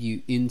put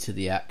you into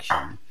the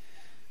action,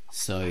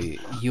 so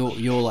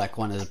you're like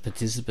one of the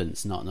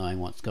participants not knowing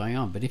what's going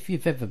on. But if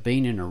you've ever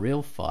been in a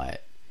real fight,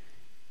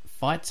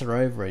 fights are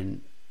over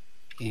in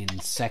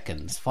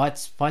seconds.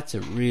 Fights are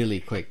really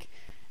quick,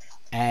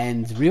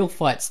 and real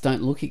fights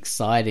don't look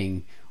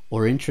exciting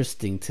or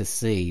interesting to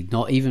see,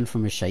 not even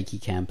from a shaky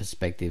cam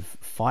perspective.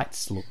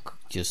 Fights look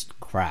just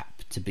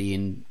crap to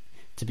be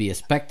a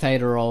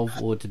spectator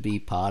of, or to be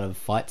part of.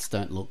 Fights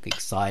don't look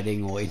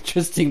exciting or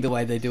interesting the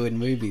way they do in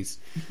movies.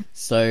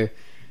 So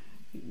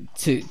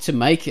to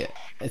make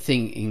a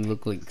thing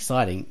look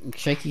exciting,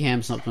 shaky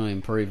cam's not going to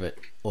improve it,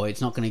 or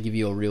it's not going to give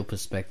you a real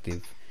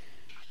perspective.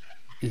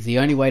 The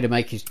only way to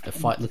make a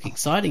fight look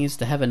exciting is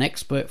to have an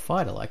expert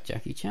fighter like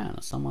Jackie Chan,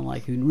 or someone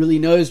like who really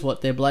knows what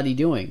they're bloody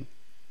doing.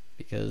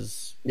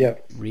 Because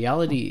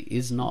reality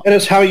is not... And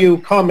it's how you,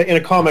 in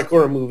a comic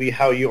or a movie,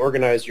 how you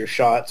organize your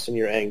shots and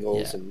your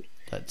angles, and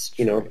that's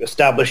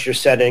establish your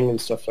setting and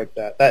stuff like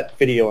that. That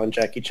video on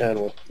Jackie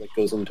Chan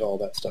goes into all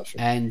that stuff.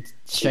 And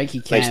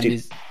shaky cam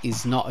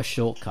is not a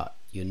shortcut.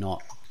 You're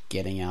not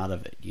getting out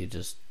of it. You're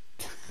just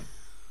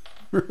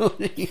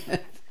ruining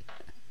it.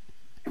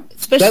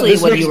 Especially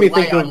when you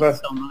rely on it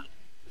so much.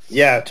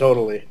 Yeah,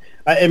 totally.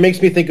 It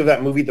makes me think of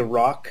that movie, The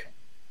Rock.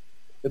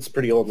 It's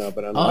pretty old now,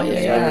 but I'm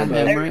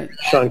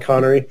Sean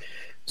Connery.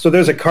 So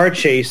there's a car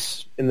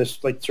chase in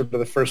this, like, sort of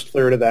the first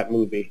third of that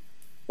movie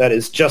that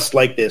is just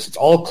like this. It's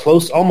all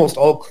almost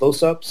all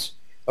close-ups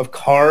of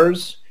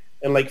cars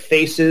and like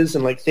faces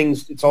and like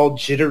things. It's all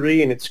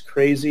jittery and it's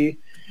crazy.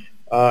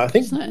 I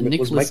think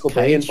was Michael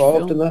Bay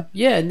involved in that?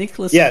 Yeah,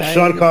 Nicolas. Yeah,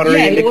 Sean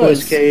Connery,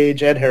 Nicolas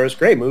Cage, Ed Harris.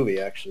 Great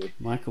movie, actually.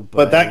 Michael Bay.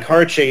 But that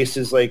car chase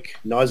is like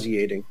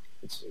nauseating.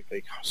 It's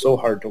like so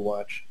hard to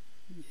watch.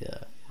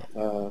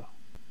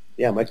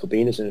 Yeah, Michael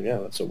Biehn is in it. Yeah,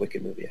 that's a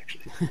wicked movie,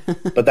 actually.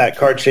 But that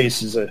car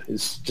chase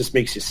is just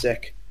makes you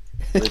sick.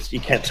 You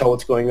can't tell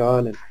what's going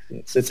on, and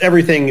it's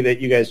everything that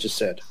you guys just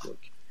said.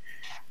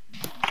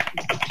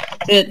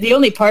 The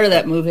only part of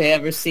that movie I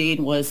ever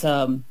seen was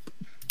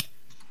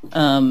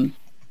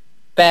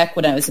back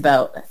when I was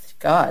about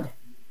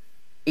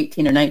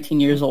 18 or 19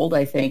 years old,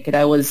 I think, and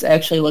I was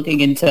actually looking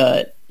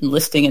into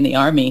enlisting in the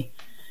Army,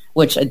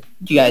 which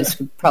you guys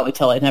could probably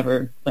tell I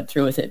never went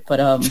through with it,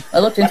 but I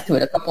looked into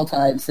it a couple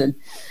times, and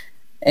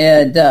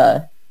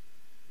I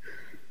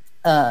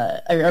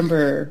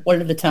remember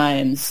one of the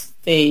times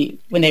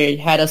when they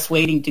had us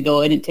waiting to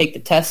go in and take the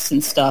tests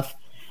and stuff,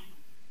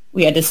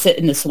 we had to sit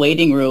in this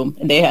waiting room,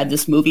 and they had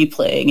this movie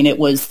playing, and it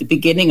was the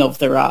beginning of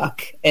The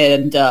Rock,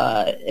 and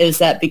it was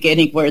that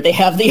beginning where they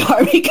have the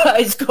Army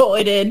guys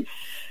going in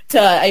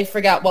I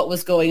forgot what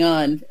was going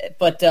on,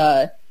 but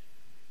they're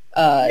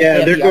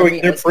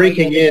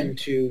breaking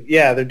into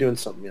they're doing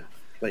something,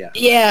 But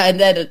and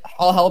then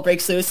all hell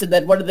breaks loose, and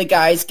then one of the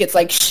guys gets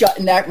like shut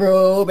in that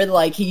room, and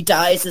like he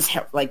dies this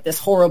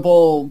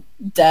horrible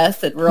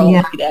death, and we're all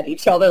looking at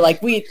each other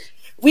like we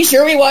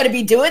sure we want to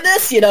be doing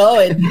this, and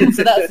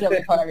so that's the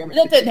other part.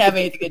 That didn't have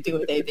anything to do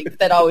with anything, but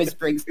that always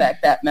brings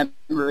back that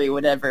memory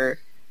whenever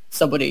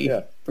somebody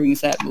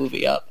brings that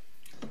movie up.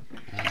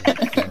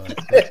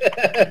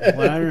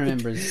 What I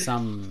remember is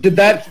Did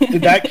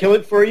that kill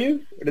it for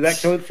you? Or did that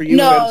kill it for you?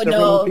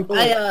 No. People?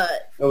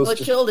 What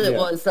killed it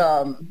was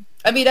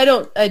I mean,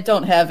 I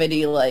don't have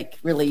any like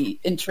really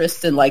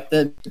interest in like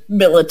the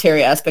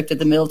military aspect of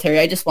the military.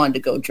 I just wanted to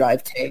go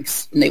drive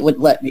tanks, and they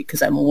wouldn't let me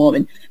because I'm a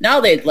woman. Now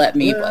they'd let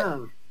me,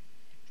 but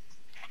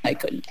I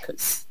couldn't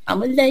because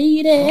I'm a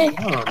lady.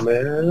 Oh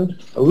man,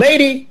 a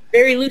lady,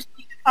 very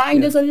loosely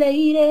defined as a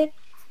lady.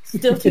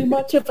 Still too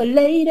much of a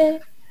lady.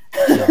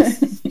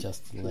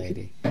 Just a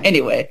lady.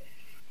 Anyway,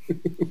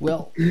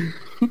 well,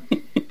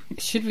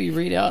 should we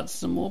read out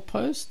some more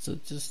posts or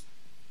just?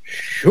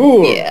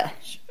 Sure. Yeah.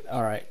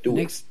 All right.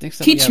 Next up,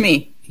 teach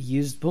me.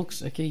 Used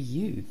books. Okay,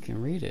 you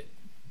can read it.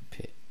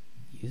 Pit.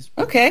 Used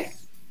books. Okay,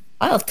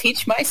 I'll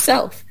teach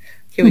myself.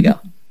 Here we go.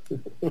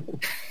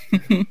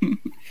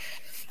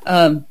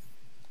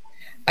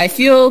 I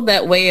feel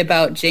that way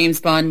about James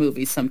Bond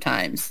movies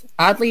sometimes.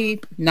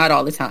 Oddly, not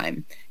all the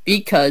time.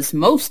 Because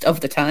most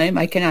of the time,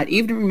 I cannot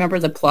even remember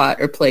the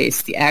plot or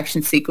place the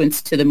action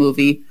sequence to the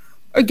movie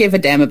or give a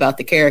damn about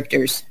the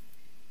characters.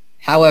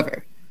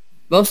 However,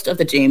 most of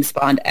the James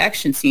Bond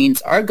action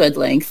scenes are good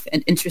length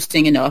and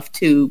interesting enough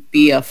to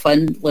be a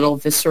fun little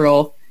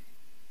visual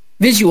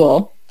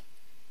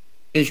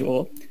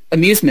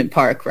amusement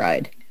park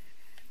ride.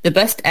 The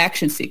best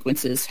action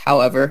sequences,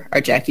 however,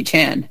 are Jackie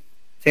Chan.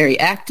 Very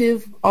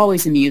active,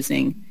 always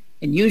amusing,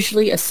 and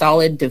usually a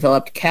solid,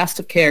 developed cast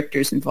of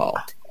characters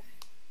involved.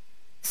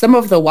 Some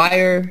of the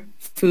wire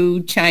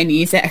fu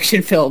Chinese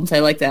action films, I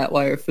like that,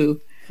 wire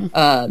fu,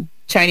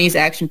 Chinese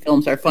action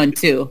films are fun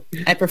too.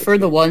 I prefer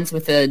the ones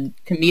with a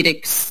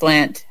comedic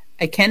slant.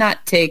 I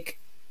cannot take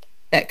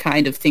that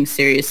kind of thing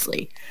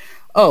seriously.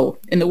 Oh,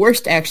 and the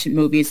worst action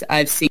movies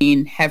I've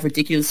seen have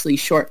ridiculously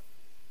short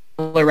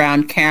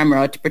around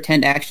camera to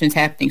pretend action is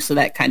happening, so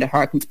that kind of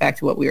harkens back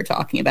to what we were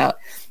talking about.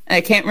 And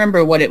I can't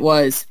remember what it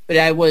was, but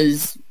I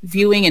was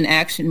viewing an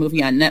action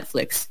movie on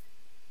Netflix.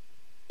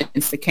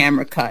 It's the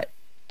camera cut.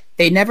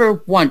 They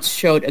never once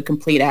showed a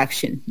complete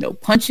action. No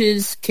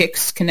punches,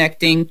 kicks,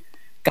 connecting.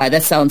 God,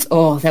 that sounds,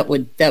 that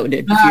would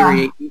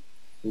infuriate me.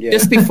 Yeah.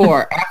 Just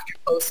before, after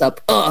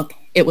close-up,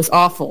 it was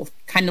awful.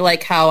 Kind of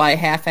like how I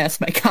half-assed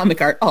my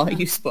comic art. Oh, I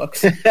use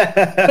books.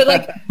 But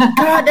like,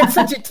 God, that's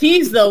such a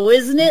tease though,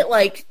 isn't it?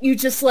 Like, you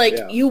just like,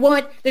 you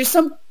want, there's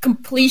some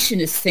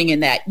completionist thing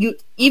in that. You,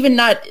 even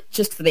not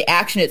just for the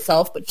action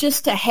itself, but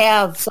just to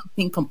have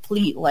something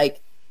complete,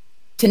 like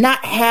to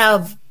not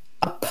have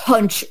a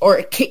punch or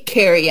a kick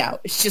carry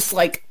out. It's just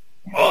like,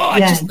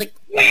 just like,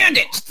 man,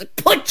 it's like,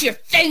 put your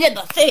thing in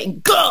the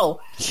thing,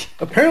 go.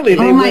 Apparently,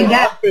 they will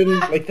often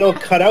like they'll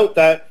cut out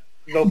that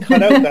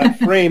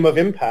frame of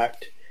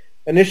impact.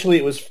 Initially,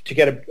 it was to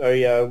get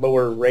a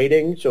lower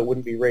rating, so it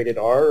wouldn't be rated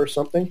R or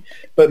something.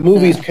 But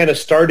movies kind of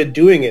started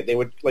doing it. They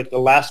would like the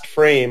last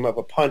frame of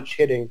a punch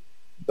hitting,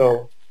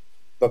 they'll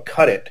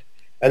cut it,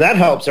 and that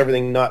helps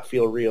everything not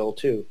feel real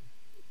too.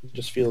 It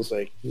just feels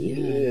like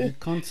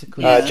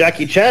consequence.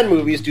 Jackie Chan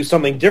movies do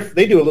something different.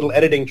 They do a little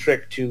editing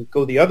trick to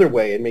go the other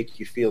way and make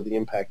you feel the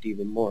impact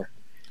even more.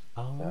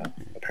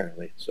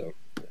 Apparently, so.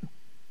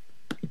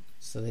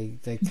 So they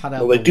cut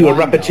out. Well, they do a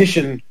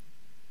repetition.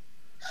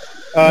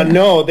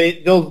 No,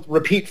 they'll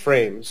repeat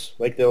frames.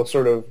 Like they'll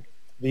sort of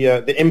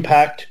the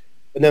impact,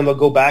 and then they'll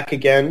go back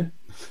again,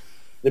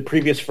 the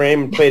previous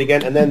frame, and play it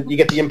again, and then you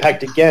get the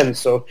impact again.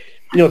 So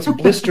it's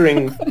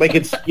blistering. Like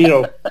it's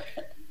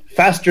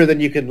faster than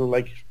you can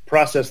like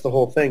process the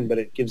whole thing, but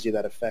it gives you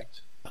that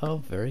effect. Oh,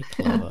 very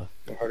clever.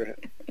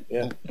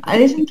 Yeah.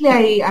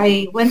 Recently,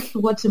 I went to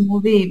watch a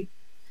movie.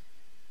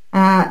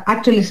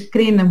 Actually,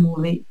 screen a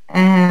movie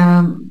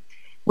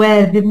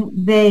where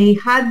they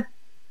had.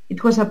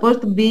 It was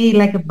supposed to be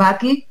like a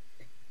battle,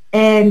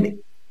 and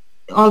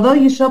although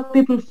you saw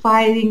people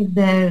firing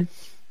their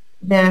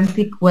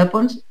antique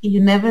weapons, you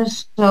never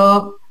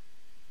saw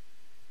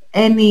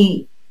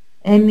any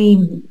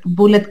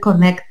bullet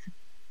connect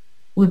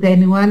with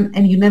anyone,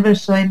 and you never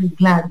saw any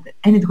blood.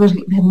 And it was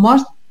the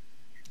most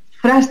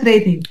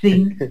frustrating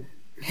thing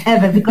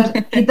ever, because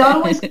it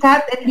always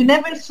cut, and you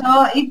never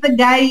saw if the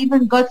guy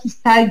even got his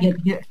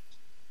target.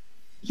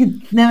 You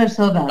never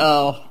saw that.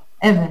 Oh.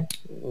 Ever.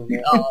 Oh,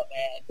 man.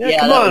 Yeah,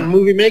 come on,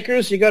 movie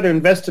makers. You got to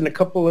invest in a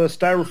couple of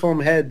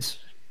styrofoam heads.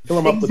 Fill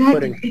them up with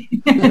pudding.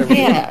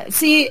 Yeah,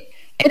 see,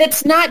 and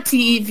it's not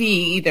TV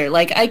either.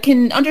 Like, I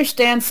can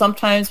understand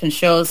sometimes when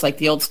shows like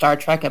the old Star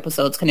Trek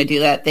episodes kind of do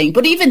that thing,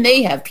 but even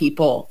they have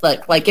people,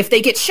 like if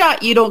they get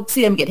shot, you don't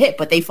see them get hit,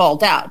 but they fall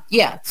down.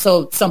 Yeah,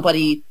 so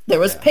there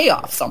was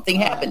payoff. Something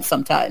happens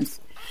sometimes.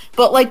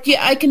 But, like,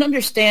 yeah, I can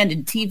understand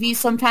in TV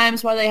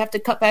sometimes why they have to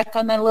cut back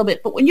on that a little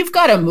bit. But when you've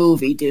got a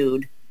movie,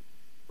 dude,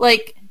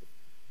 like,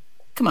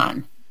 come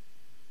on.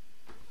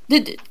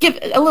 Give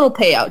a little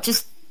payout.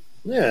 Just,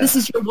 this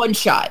is your one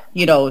shot.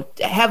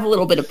 Have a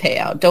little bit of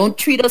payout. Don't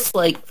treat us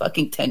like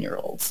fucking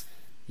 10-year-olds.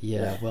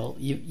 Yeah, well,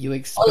 you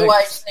expect...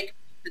 Otherwise, think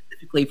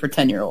specifically for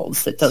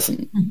 10-year-olds. It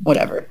doesn't...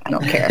 Whatever. I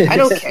don't care. I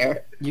don't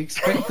care. You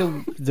expect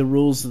the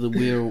rules of the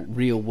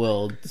real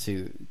world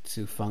to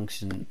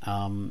function.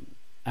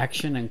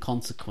 Action and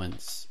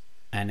consequence.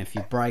 And if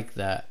you break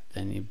that,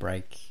 then you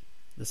break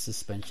the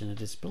suspension of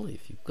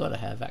disbelief. You've got to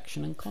have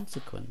action and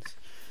consequence.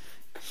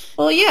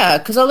 Well, yeah,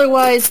 because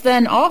otherwise,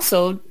 then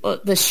also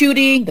the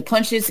shooting, the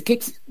punches, the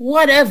kicks,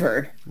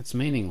 whatever It's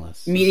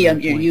meaningless. medium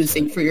There's no you're point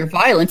using to it. for your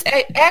violence,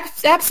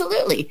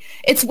 absolutely,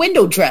 it's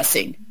window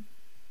dressing.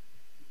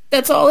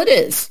 That's all it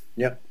is.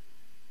 Yep.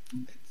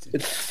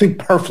 It's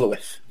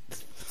superfluous.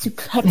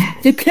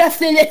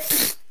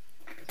 Superfluous.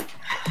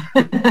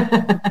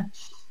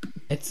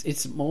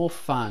 It's more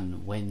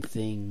fun when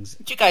things.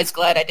 You guys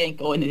glad I didn't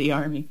go into the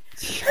army?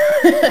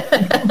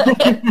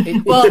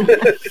 Well,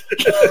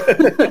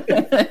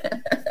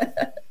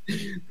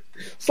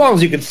 As long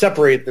as you can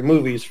separate the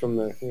movies from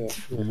the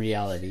from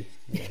reality.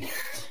 Yeah.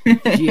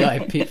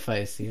 GI pit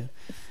face here.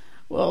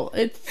 Well,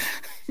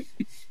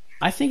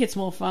 I think it's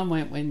more fun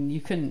when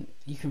you can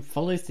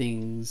follow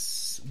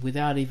things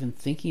without even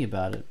thinking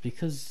about it,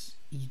 because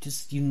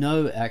you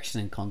know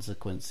action and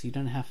consequence. You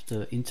don't have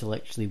to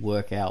intellectually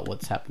work out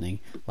what's happening,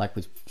 like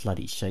with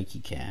bloody shaky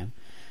cam.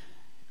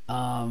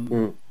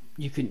 You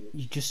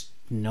just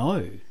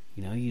know.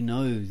 You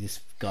know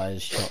this guy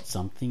has shot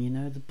something. You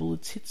know the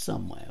bullets hit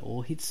somewhere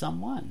or hit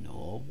someone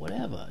or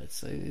whatever.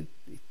 It's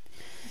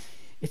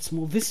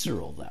more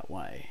visceral that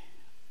way.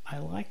 I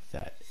like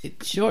that.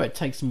 It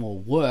takes more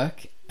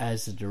work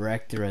as a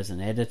director, as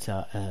an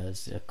editor,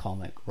 as a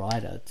comic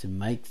writer to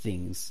make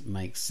things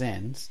make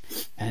sense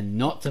and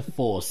not to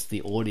force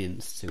the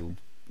audience to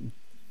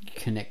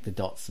connect the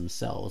dots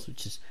themselves,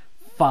 which is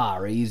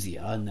far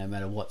easier. And no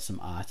matter what some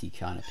arty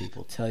kind of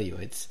people tell you,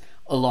 it's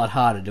a lot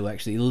harder to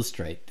actually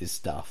illustrate this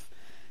stuff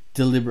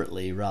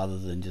deliberately rather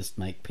than just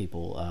make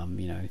people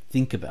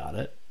think about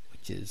it,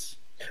 which is.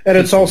 And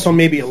it's also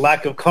maybe a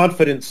lack of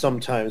confidence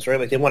sometimes, right?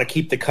 Like they want to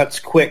keep the cuts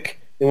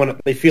quick.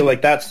 They feel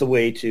like that's the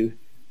way to,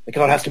 like,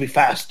 oh, it has to be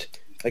fast,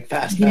 like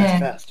fast,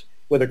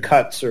 whether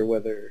cuts or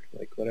whether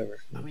like whatever.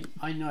 I mean,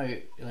 I know,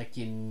 like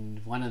in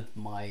one of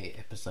my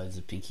episodes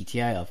of Pinky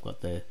TA, I've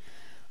got the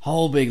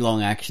whole big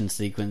long action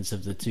sequence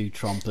of the two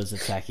trompers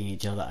attacking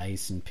each other,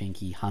 Ace and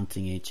Pinky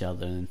hunting each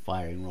other and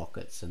firing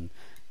rockets and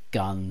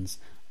guns.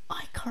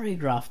 I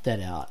choreographed that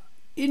out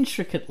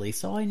intricately,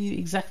 so I knew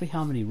exactly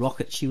how many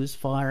rockets she was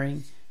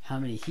firing, how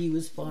many he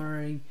was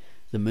firing,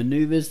 the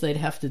maneuvers they'd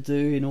have to do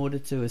in order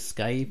to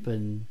escape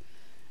and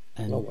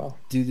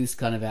do this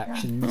kind of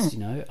actions.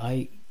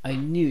 I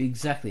knew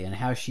exactly, and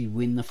how she'd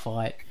win the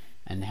fight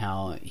and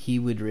how he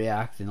would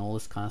react and all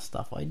this kind of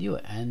stuff. I knew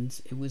it, and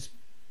it was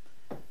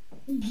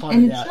plotted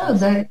And it out.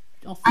 shows. I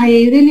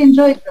really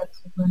enjoyed that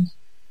sequence.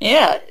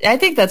 Yeah, I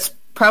think that's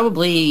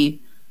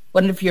probably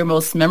one of your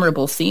most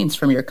memorable scenes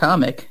from your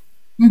comic.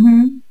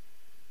 Mm-hmm.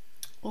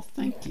 Well,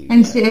 thank you.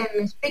 And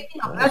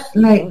speaking of that,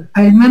 like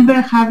I remember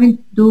having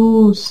to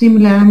do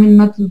similar, I mean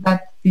not to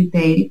that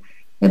detail,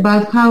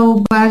 about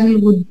how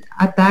Basil would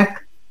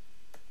attack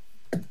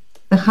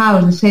the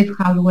house, the safe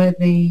house where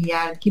they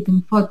are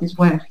keeping Fotis,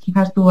 where he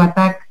has to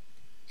attack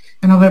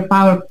and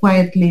overpower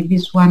quietly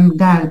this one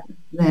guard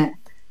there.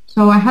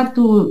 So I had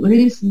to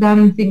really sit down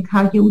and think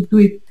how he would do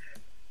it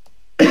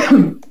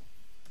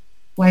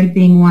while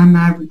being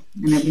one-armed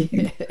and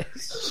everything.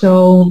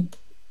 So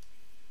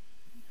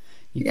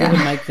You've got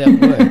to make that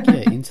work.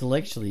 Yeah,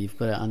 intellectually, you've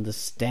got to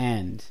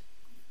understand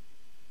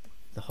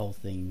the whole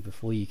thing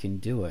before you can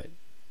do it.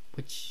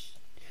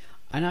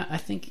 And I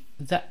think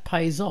that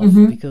pays off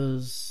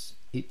because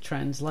it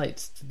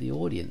translates to the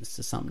audience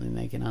to something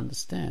they can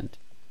understand.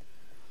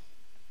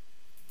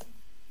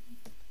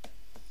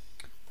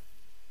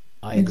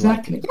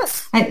 Exactly.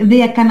 Yes.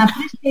 They can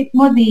appreciate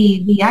more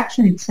the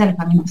action itself,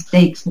 I mean, the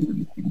stakes and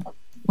everything,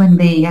 when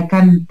they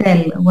can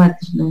tell what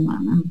is going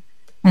on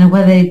and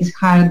whether it is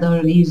hard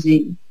or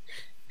easy,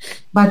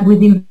 but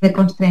within the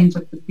constraints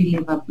of the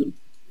believable.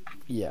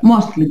 Yeah.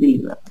 Mostly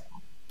believable.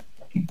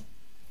 Okay.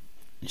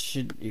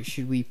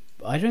 Should we?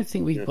 I don't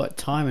think we've got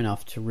time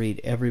enough to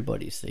read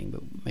everybody's thing,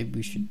 but maybe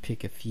we should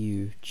pick a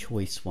few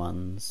choice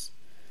ones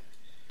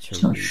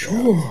to read.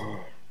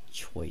 Sure.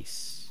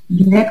 Choice.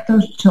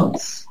 Director's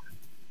choice.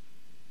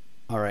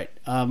 All right.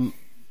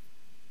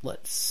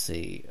 Let's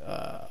see.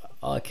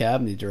 Okay,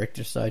 I'm the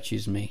director, so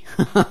choose me.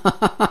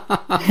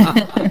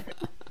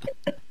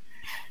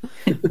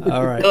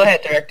 All right. Go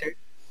ahead, director.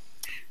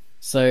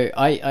 So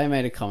I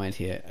made a comment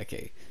here.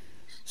 Okay.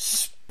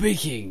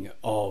 Speaking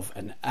of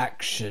an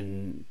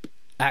action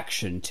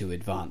to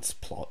advance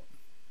plot,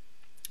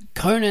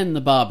 Conan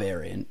the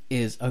Barbarian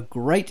is a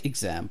great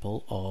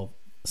example of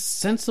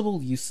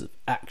sensible use of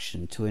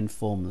action to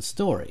inform the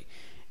story.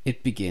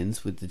 It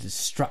begins with the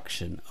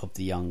destruction of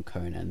the young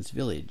Conan's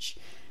village.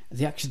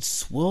 The action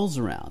swirls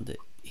around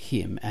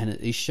him, and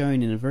it is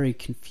shown in a very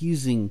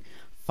confusing,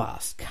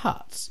 fast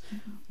cuts,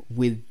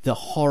 with the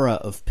horror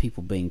of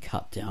people being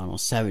cut down or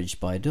savaged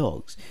by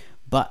dogs.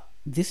 But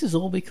this is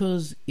all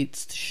because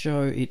it's to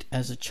show it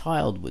as a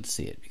child would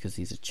see it, because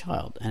he's a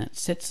child, and it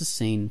sets a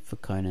scene for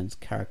Conan's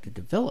character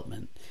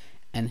development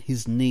and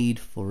his need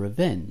for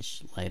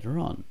revenge later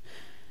on.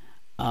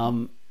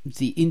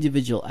 The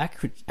individual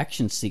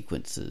action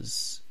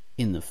sequences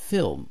in the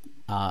film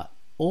are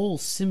all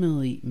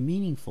similarly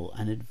meaningful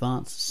and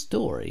advance the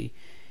story,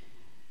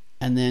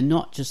 and they're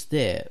not just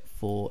there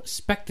for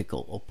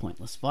spectacle or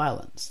pointless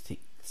violence.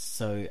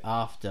 so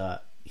after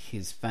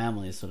his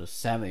family is sort of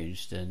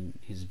savaged and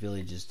his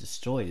village is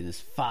destroyed in this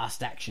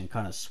fast action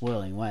kind of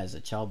swirling way, as a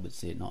child would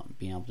see it, not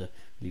being able to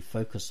really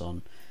focus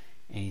on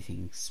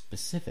anything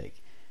specific.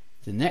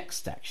 The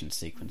next action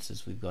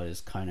sequences we've got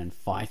is Conan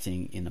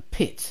fighting in a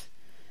pit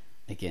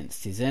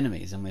against his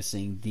enemies, and we're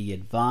seeing the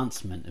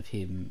advancement of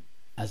him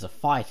as a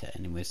fighter,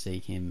 and we're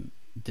seeing him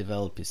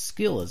develop his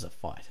skill as a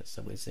fighter.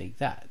 So we're seeing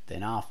that.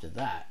 Then after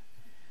that,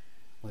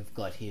 we've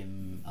got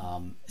him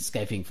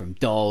escaping from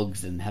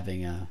dogs and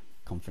having a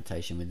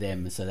confrontation with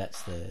them. So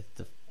that's the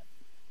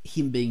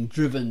him being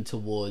driven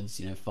towards,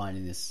 you know,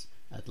 finding this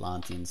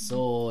Atlantean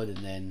sword, and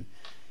then,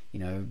 you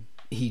know,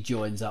 he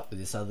joins up with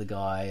this other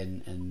guy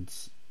and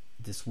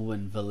this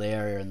woman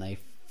Valeria, and they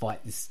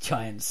fight this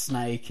giant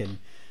snake and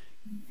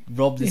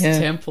rob this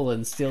temple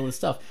and steal the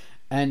stuff,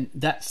 and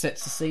that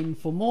sets the scene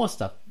for more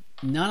stuff.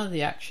 None of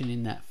the action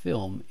in that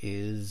film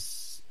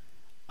is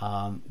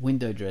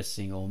window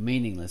dressing or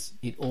meaningless.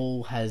 It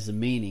all has a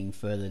meaning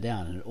further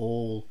down, and it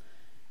all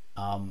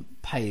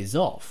pays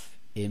off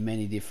in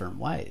many different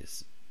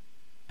ways.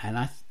 And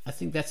I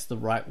think that's the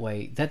right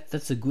way.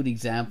 That's a good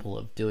example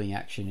of doing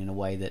action in a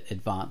way that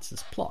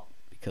advances plot,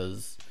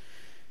 because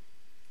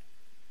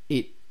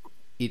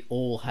it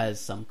all has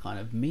some kind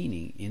of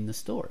meaning in the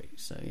story.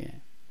 So yeah,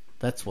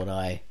 that's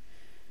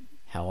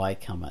how I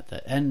come at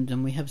that.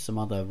 And we have some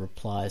other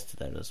replies to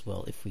that as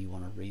well, if we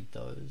want to read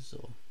those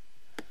or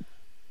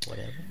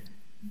whatever.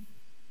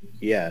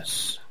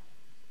 Yes.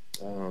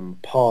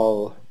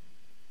 Paul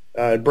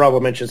Bravo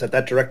mentions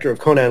that director of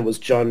Conan was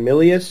John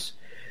Milius,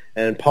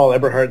 and Paul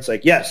Eberhard's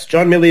like, yes,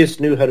 John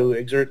Milius knew how to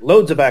exert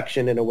loads of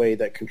action in a way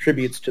that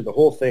contributes to the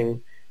whole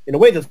thing in a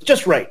way that's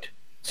just right.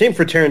 Same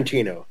for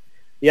Tarantino.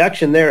 The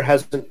action there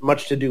hasn't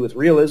much to do with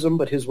realism,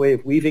 but his way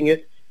of weaving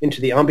it into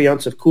the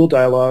ambiance of cool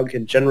dialogue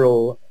and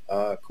general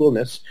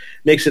coolness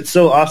makes it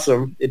so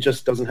awesome it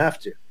just doesn't have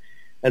to.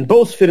 And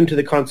both fit into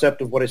the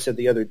concept of what I said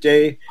the other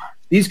day.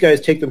 These guys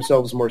take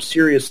themselves more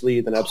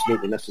seriously than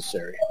absolutely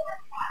necessary.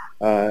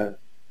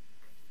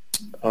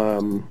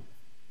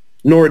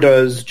 Nor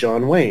does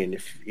John Wayne.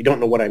 If you don't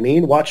know what I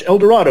mean, watch El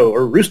Dorado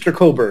or Rooster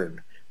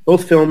Coburn.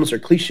 Both films are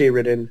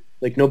cliche-ridden,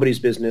 like nobody's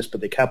business, but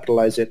they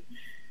capitalize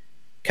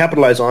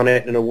on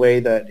it in a way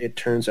that it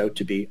turns out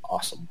to be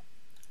awesome.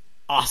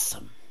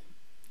 Awesome.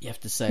 You have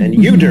to say. And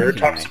Uder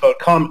talks about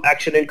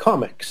action in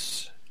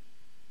comics.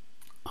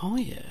 Oh,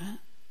 yeah.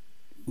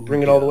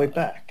 Bring it all the way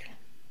back.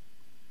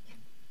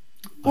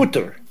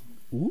 Uter.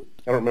 I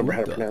don't remember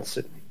how to pronounce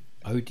it.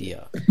 Oh,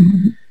 dear.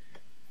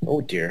 Oh,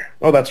 dear.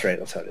 Oh, that's right.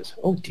 That's how it is.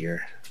 Oh,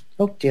 dear.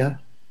 Oh, dear.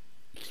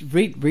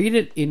 Read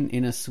it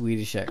in a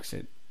Swedish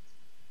accent.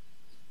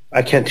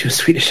 I can't do a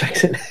Swedish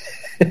accent.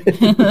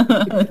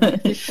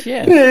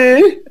 Yeah.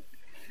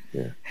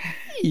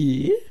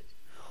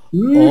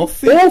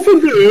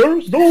 Often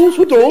there's those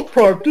who don't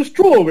practice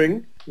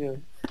drawing. Yeah.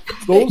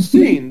 Those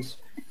scenes.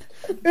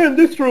 And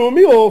they throw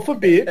me off a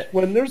bit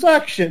when there's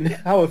action.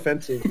 How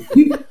offensive.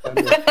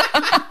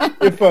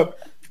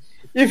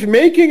 If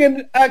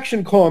making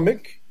action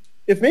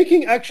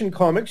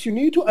comics, you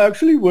need to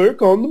actually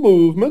work on the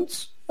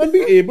movements and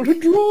be able to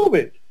draw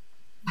it.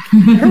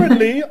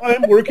 Currently,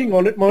 I'm working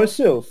on it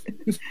myself.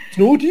 It's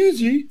not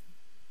easy,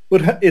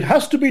 but it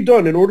has to be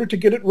done in order to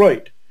get it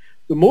right.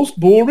 The most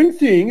boring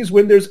thing is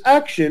when there's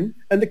action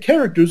and the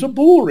characters are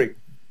boring.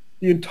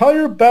 The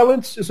entire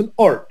balance is an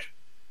art.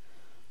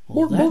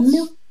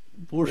 That's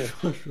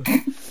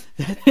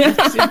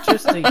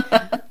interesting.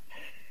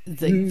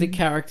 The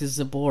characters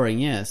are boring,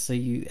 yeah. So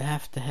you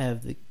have to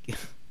have the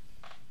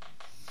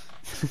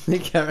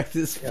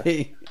characters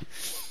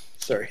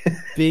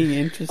being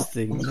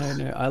interesting.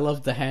 No, I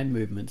love the hand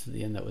movements at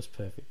the end. That was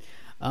perfect.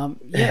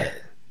 Yeah,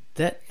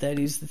 that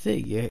is the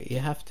thing. You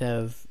have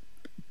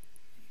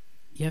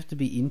to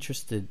be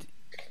interested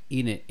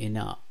in it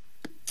enough,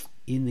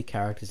 in the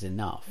characters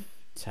enough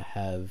to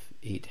have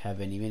it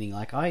have any meaning.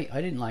 Like I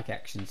didn't like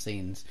action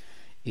scenes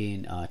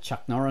in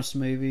Chuck Norris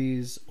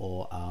movies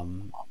or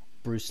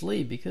Bruce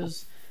Lee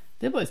because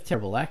they're both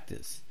terrible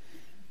actors.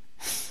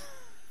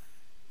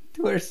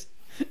 Whereas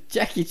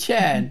Jackie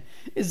Chan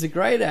is a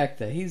great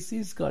actor.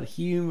 He's got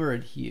humor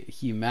and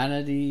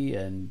humanity,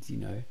 and you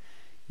know,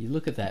 you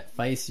look at that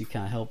face, you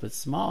can't help but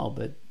smile.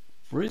 But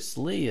Bruce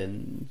Lee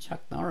and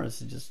Chuck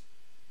Norris are just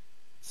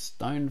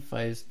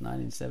stone-faced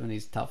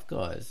 1970s tough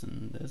guys,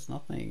 and there's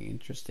nothing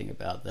interesting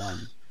about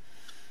them.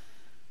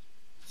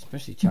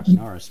 Especially Chuck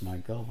Norris. My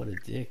God, what a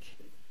dick!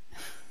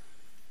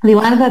 The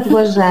one that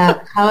was,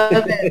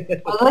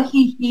 however, although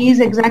he is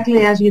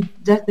exactly as you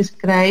just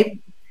described,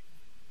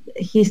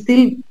 he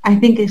still, I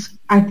think,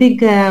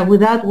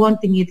 without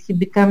wanting it, he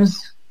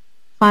becomes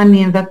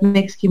funny, and that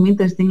makes him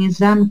interesting. Is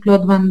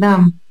Jean-Claude Van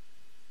Damme?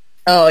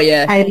 Oh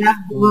yeah, I love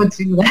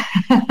watching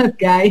that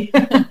guy.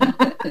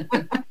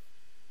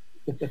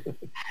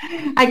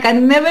 I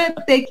can never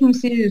take him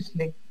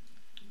seriously,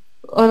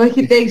 although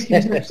he takes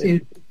himself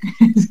seriously.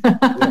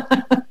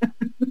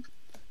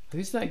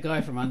 Who's that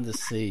guy from Under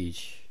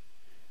Siege?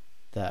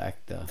 That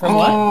actor. From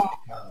what?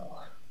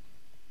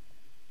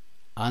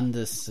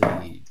 Under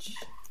Siege.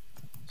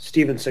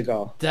 Steven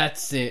Seagal.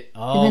 That's it.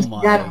 Oh Steven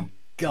my Seagal.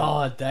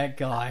 God, that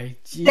guy.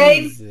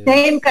 Same, Jesus.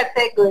 same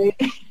category.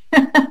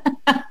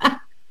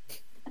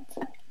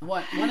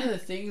 One of the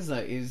things though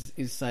is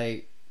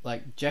say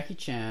like Jackie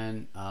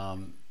Chan,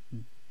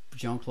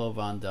 Jean-Claude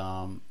Van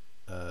Damme,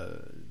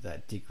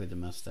 that dick with the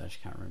mustache,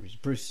 can't remember his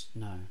Bruce.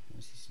 No,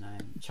 what's his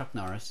name? Chuck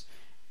Norris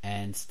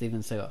and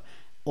Steven Seagal.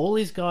 All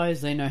these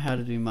guys, they know how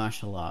to do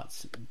martial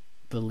arts.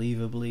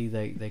 Believably,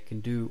 they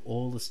can do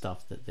all the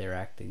stuff that they're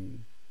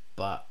acting,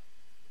 but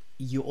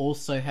you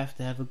also have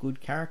to have a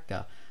good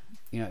character.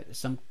 You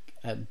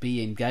know,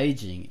 be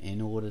engaging in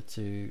order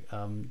to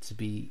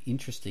be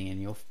interesting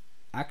in your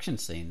action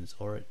scenes,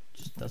 or it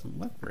just doesn't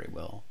work very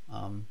well.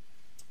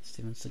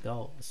 Steven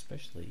Seagal,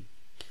 especially.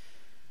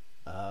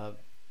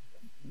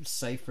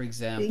 Say, for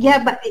example.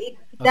 Yeah, but it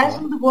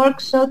doesn't work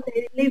so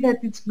terribly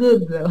that it's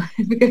good, though.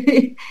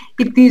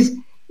 Because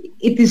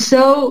it is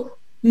so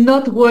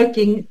not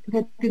working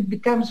that it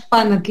becomes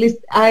fun. At least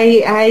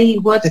I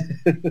watched,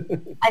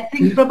 I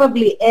think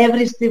probably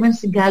every Steven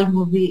Seagal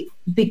movie,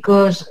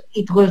 because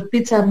it was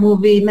pizza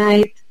movie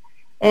night,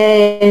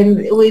 and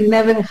we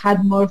never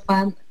had more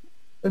fun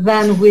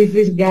than with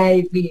this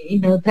guy,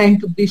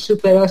 trying to be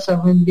super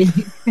awesome and be.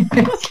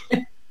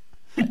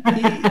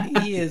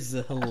 He is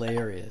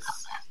hilarious.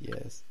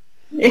 Yes.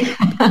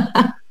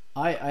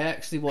 I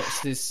actually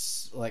watched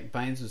this, like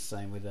Baines was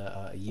saying, with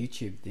a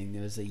YouTube thing.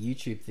 There was a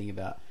YouTube thing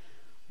about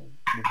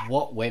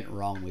what went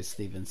wrong with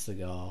Steven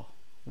Seagal.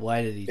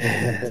 Why did he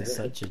turn into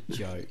such a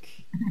joke?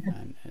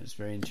 And it was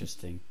very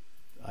interesting.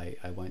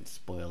 I won't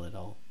spoil it.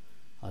 I'll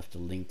have to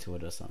link to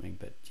it or something.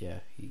 But yeah,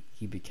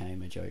 he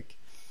became a joke.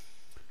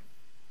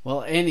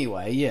 Well,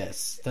 anyway,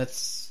 yes,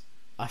 that's...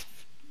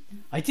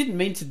 I didn't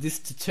mean this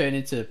to turn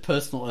into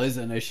personal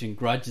Ozone Ocean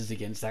grudges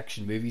against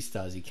action movie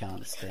stars you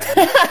can't stand.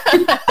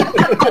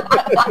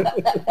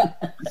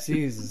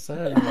 Jesus, I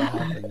don't know what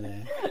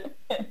happened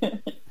there.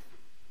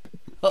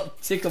 I'll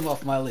tick them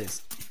off my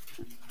list.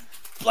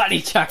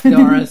 Bloody Chuck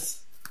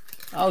Norris.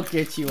 I'll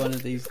get you one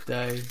of these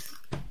days.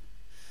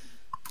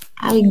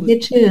 I'll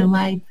get you,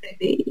 my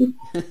pretty.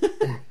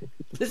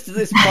 Listen to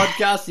this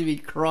podcast, you'll be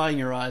crying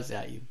your eyes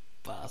out, you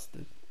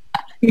bastard.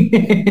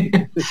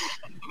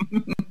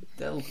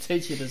 That'll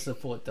teach you to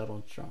support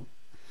Donald Trump.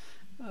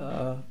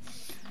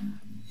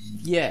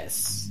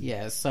 Yes.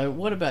 So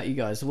what about you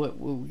guys?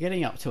 We're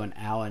getting up to an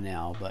hour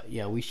now, but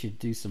yeah, we should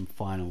do some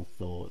final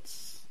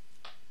thoughts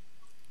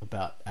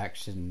about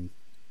action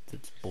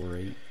that's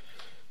boring.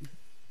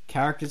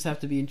 Characters have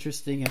to be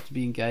interesting, have to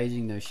be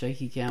engaging, no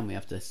shaky cam. We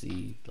have to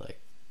see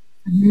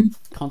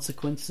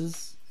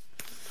consequences.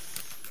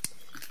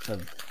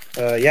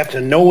 You have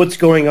to know what's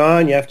going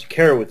on. You have to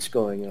care what's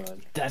going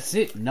on. That's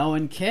it. Know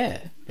and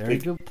care. Very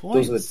good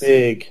points. Those are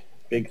the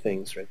big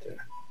things right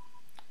there.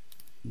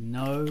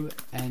 Know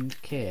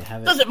and care.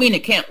 Doesn't mean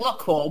it can't look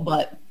cool,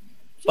 but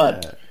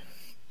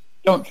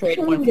don't trade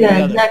one for the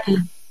Yeah,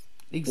 other.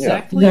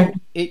 Exactly. Yeah.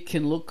 It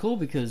can look cool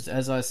because,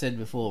 as I said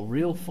before,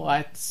 real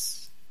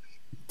fights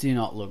do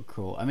not look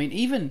cool. I mean,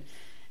 even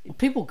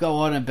people go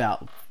on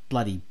about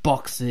bloody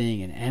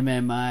boxing and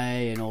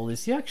MMA and all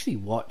this. You actually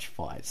watch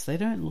fights. They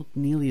don't look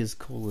nearly as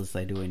cool as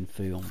they do in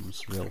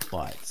films, real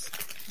fights.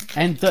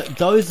 And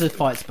those are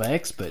fights by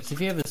experts. If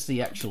you ever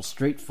see actual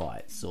street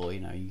fights or, you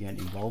get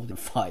involved in a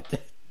fight,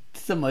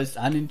 it's the most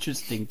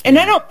uninteresting thing And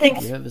I don't think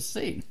you've ever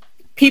seen.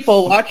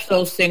 people watch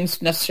those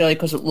things necessarily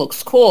because it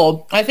looks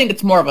cool. I think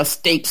it's more of a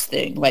stakes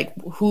thing. Like,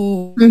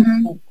 who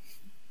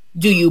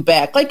do you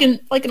back? Like in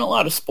a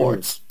lot of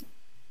sports.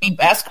 I mean,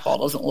 basketball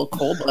doesn't look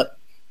cool, but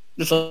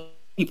there's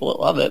people that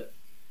love it.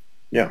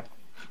 Yeah.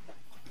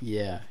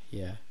 Yeah.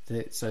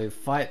 So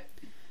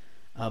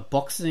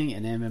boxing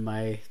and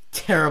MMA,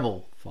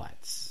 terrible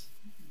fights.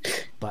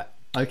 But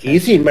okay.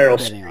 Easy, Meryl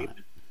betting on Streep.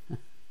 it.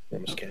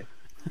 I'm just kidding.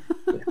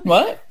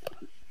 What?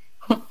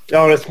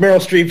 Oh, it's Meryl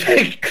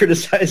Streep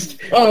criticized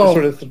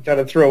sort of kind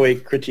of throwaway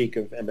critique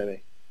of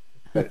MMA.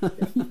 But,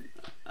 yeah.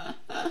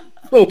 A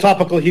little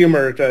topical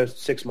humor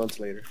 6 months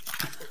later.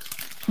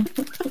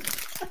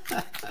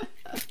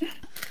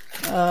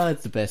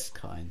 It's the best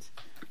kind.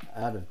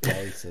 Out of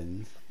date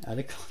and out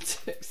of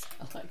context.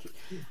 I like it.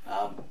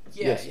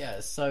 Yeah.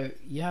 So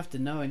you have to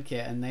know and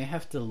care, and they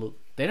have to look.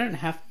 They don't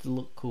have to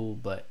look cool,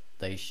 but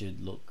they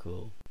should look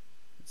cool.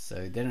 So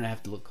they don't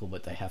have to look cool,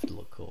 but they have to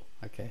look cool.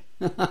 Okay.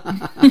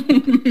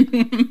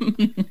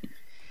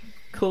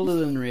 Cooler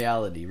than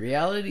reality.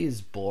 Reality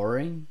is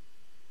boring,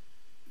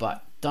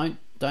 but don't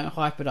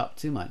hype it up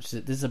too much.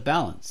 There's a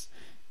balance.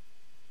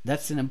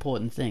 That's an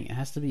important thing. It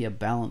has to be a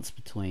balance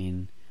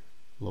between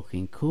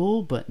looking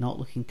cool but not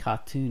looking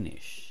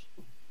cartoonish.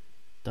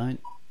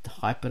 Don't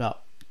hype it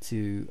up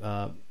to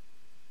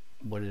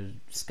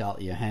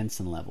Scarlett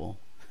Johansson level.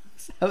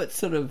 So it's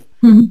sort of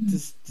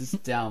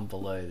just down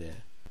below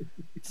there.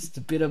 Just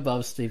a bit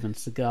above Steven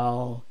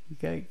Seagal.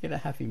 You get a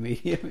happy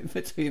medium in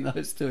between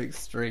those two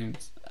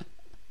extremes.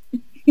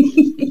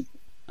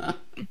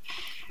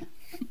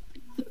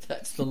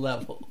 That's the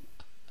level.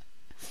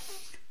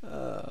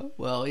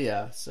 Well,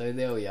 yeah. So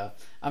there we are.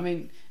 I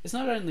mean, it's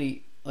not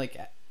only like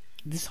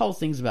this whole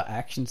thing's about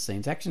action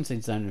scenes. Action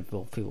scenes don't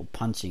involve people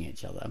punching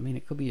each other. I mean,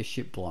 it could be a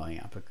ship blowing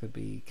up. It could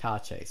be car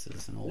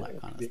chases and all that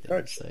kind of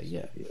stuff. So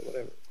yeah,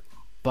 whatever.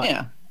 But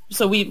yeah.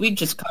 So we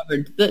just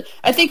covered the.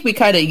 I think we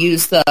kind of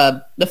use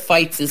the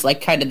fights as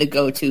like kind of the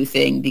go-to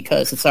thing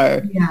because it's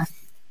our. Yeah.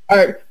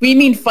 We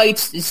mean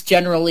fights is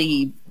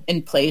generally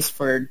in place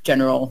for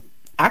general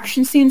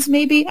action scenes.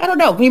 Maybe I don't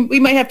know. We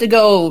might have to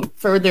go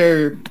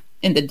further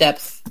into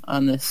depth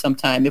on this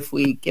sometime if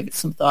we give it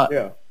some thought.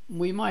 Yeah.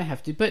 we might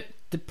have to, but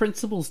the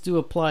principles do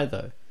apply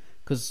though,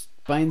 because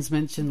Baines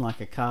mentioned like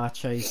a car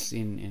chase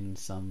in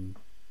some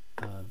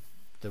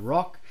The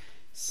Rock.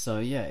 So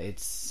yeah,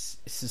 it's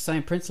the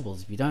same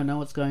principles. If you don't know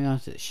what's going on,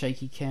 it's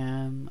shaky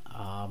cam.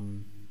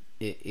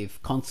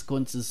 If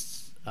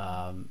consequences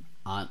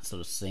aren't sort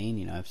of seen,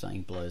 you know, if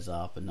something blows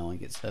up and no one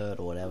gets hurt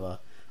or whatever,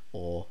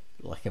 or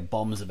like a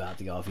bomb's about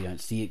to go off, you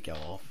don't see it go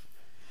off.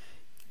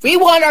 We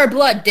want our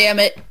blood, damn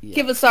it! Yeah.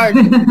 Give us our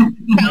pound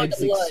of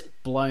Heads blood.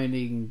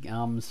 exploding,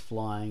 arms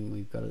flying.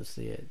 We've got to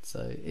see it.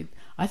 So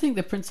I think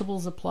the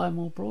principles apply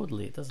more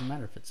broadly. It doesn't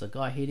matter if it's a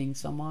guy hitting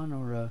someone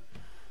or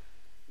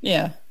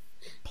a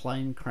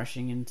plane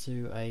crashing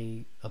into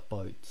a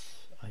boat.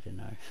 I don't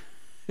know.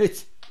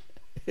 It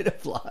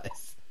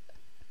applies.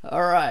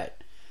 All right.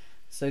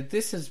 So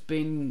this has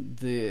been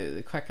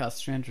the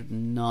Quackcast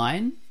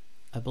 309,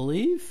 I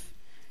believe.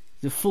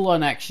 The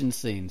full-on action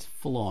scenes,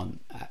 full-on.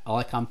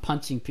 Like I'm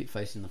punching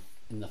Pitface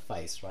in the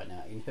face right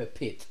now, in her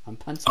pit. I'm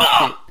punching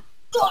Pit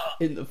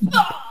in the face.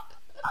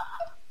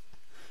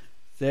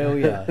 There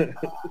we are.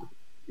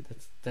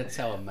 That's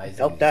how amazing.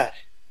 Help it is. that.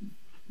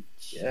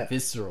 Yeah.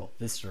 Visceral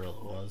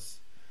it was.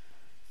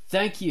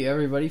 Thank you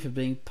everybody for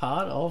being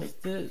part of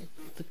the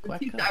He's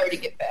Quackcast. tired to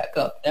get back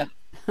up now.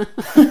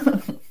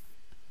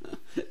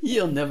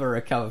 You'll never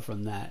recover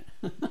from that.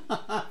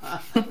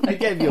 I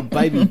gave your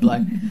baby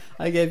black.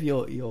 I gave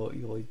your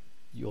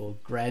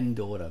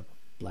granddaughter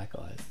black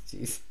eyes.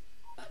 Jeez.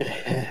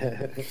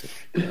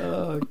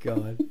 Oh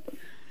God.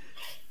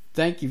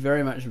 Thank you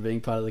very much for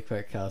being part of the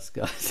Quackcast,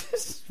 guys.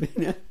 This has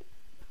been a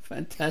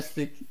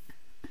fantastic,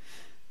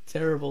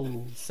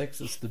 terrible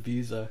sexist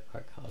abuser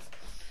Quackcast.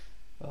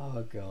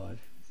 Oh God.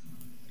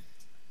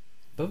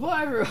 Bye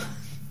bye everyone.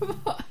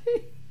 Bye.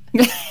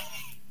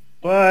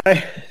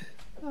 Bye.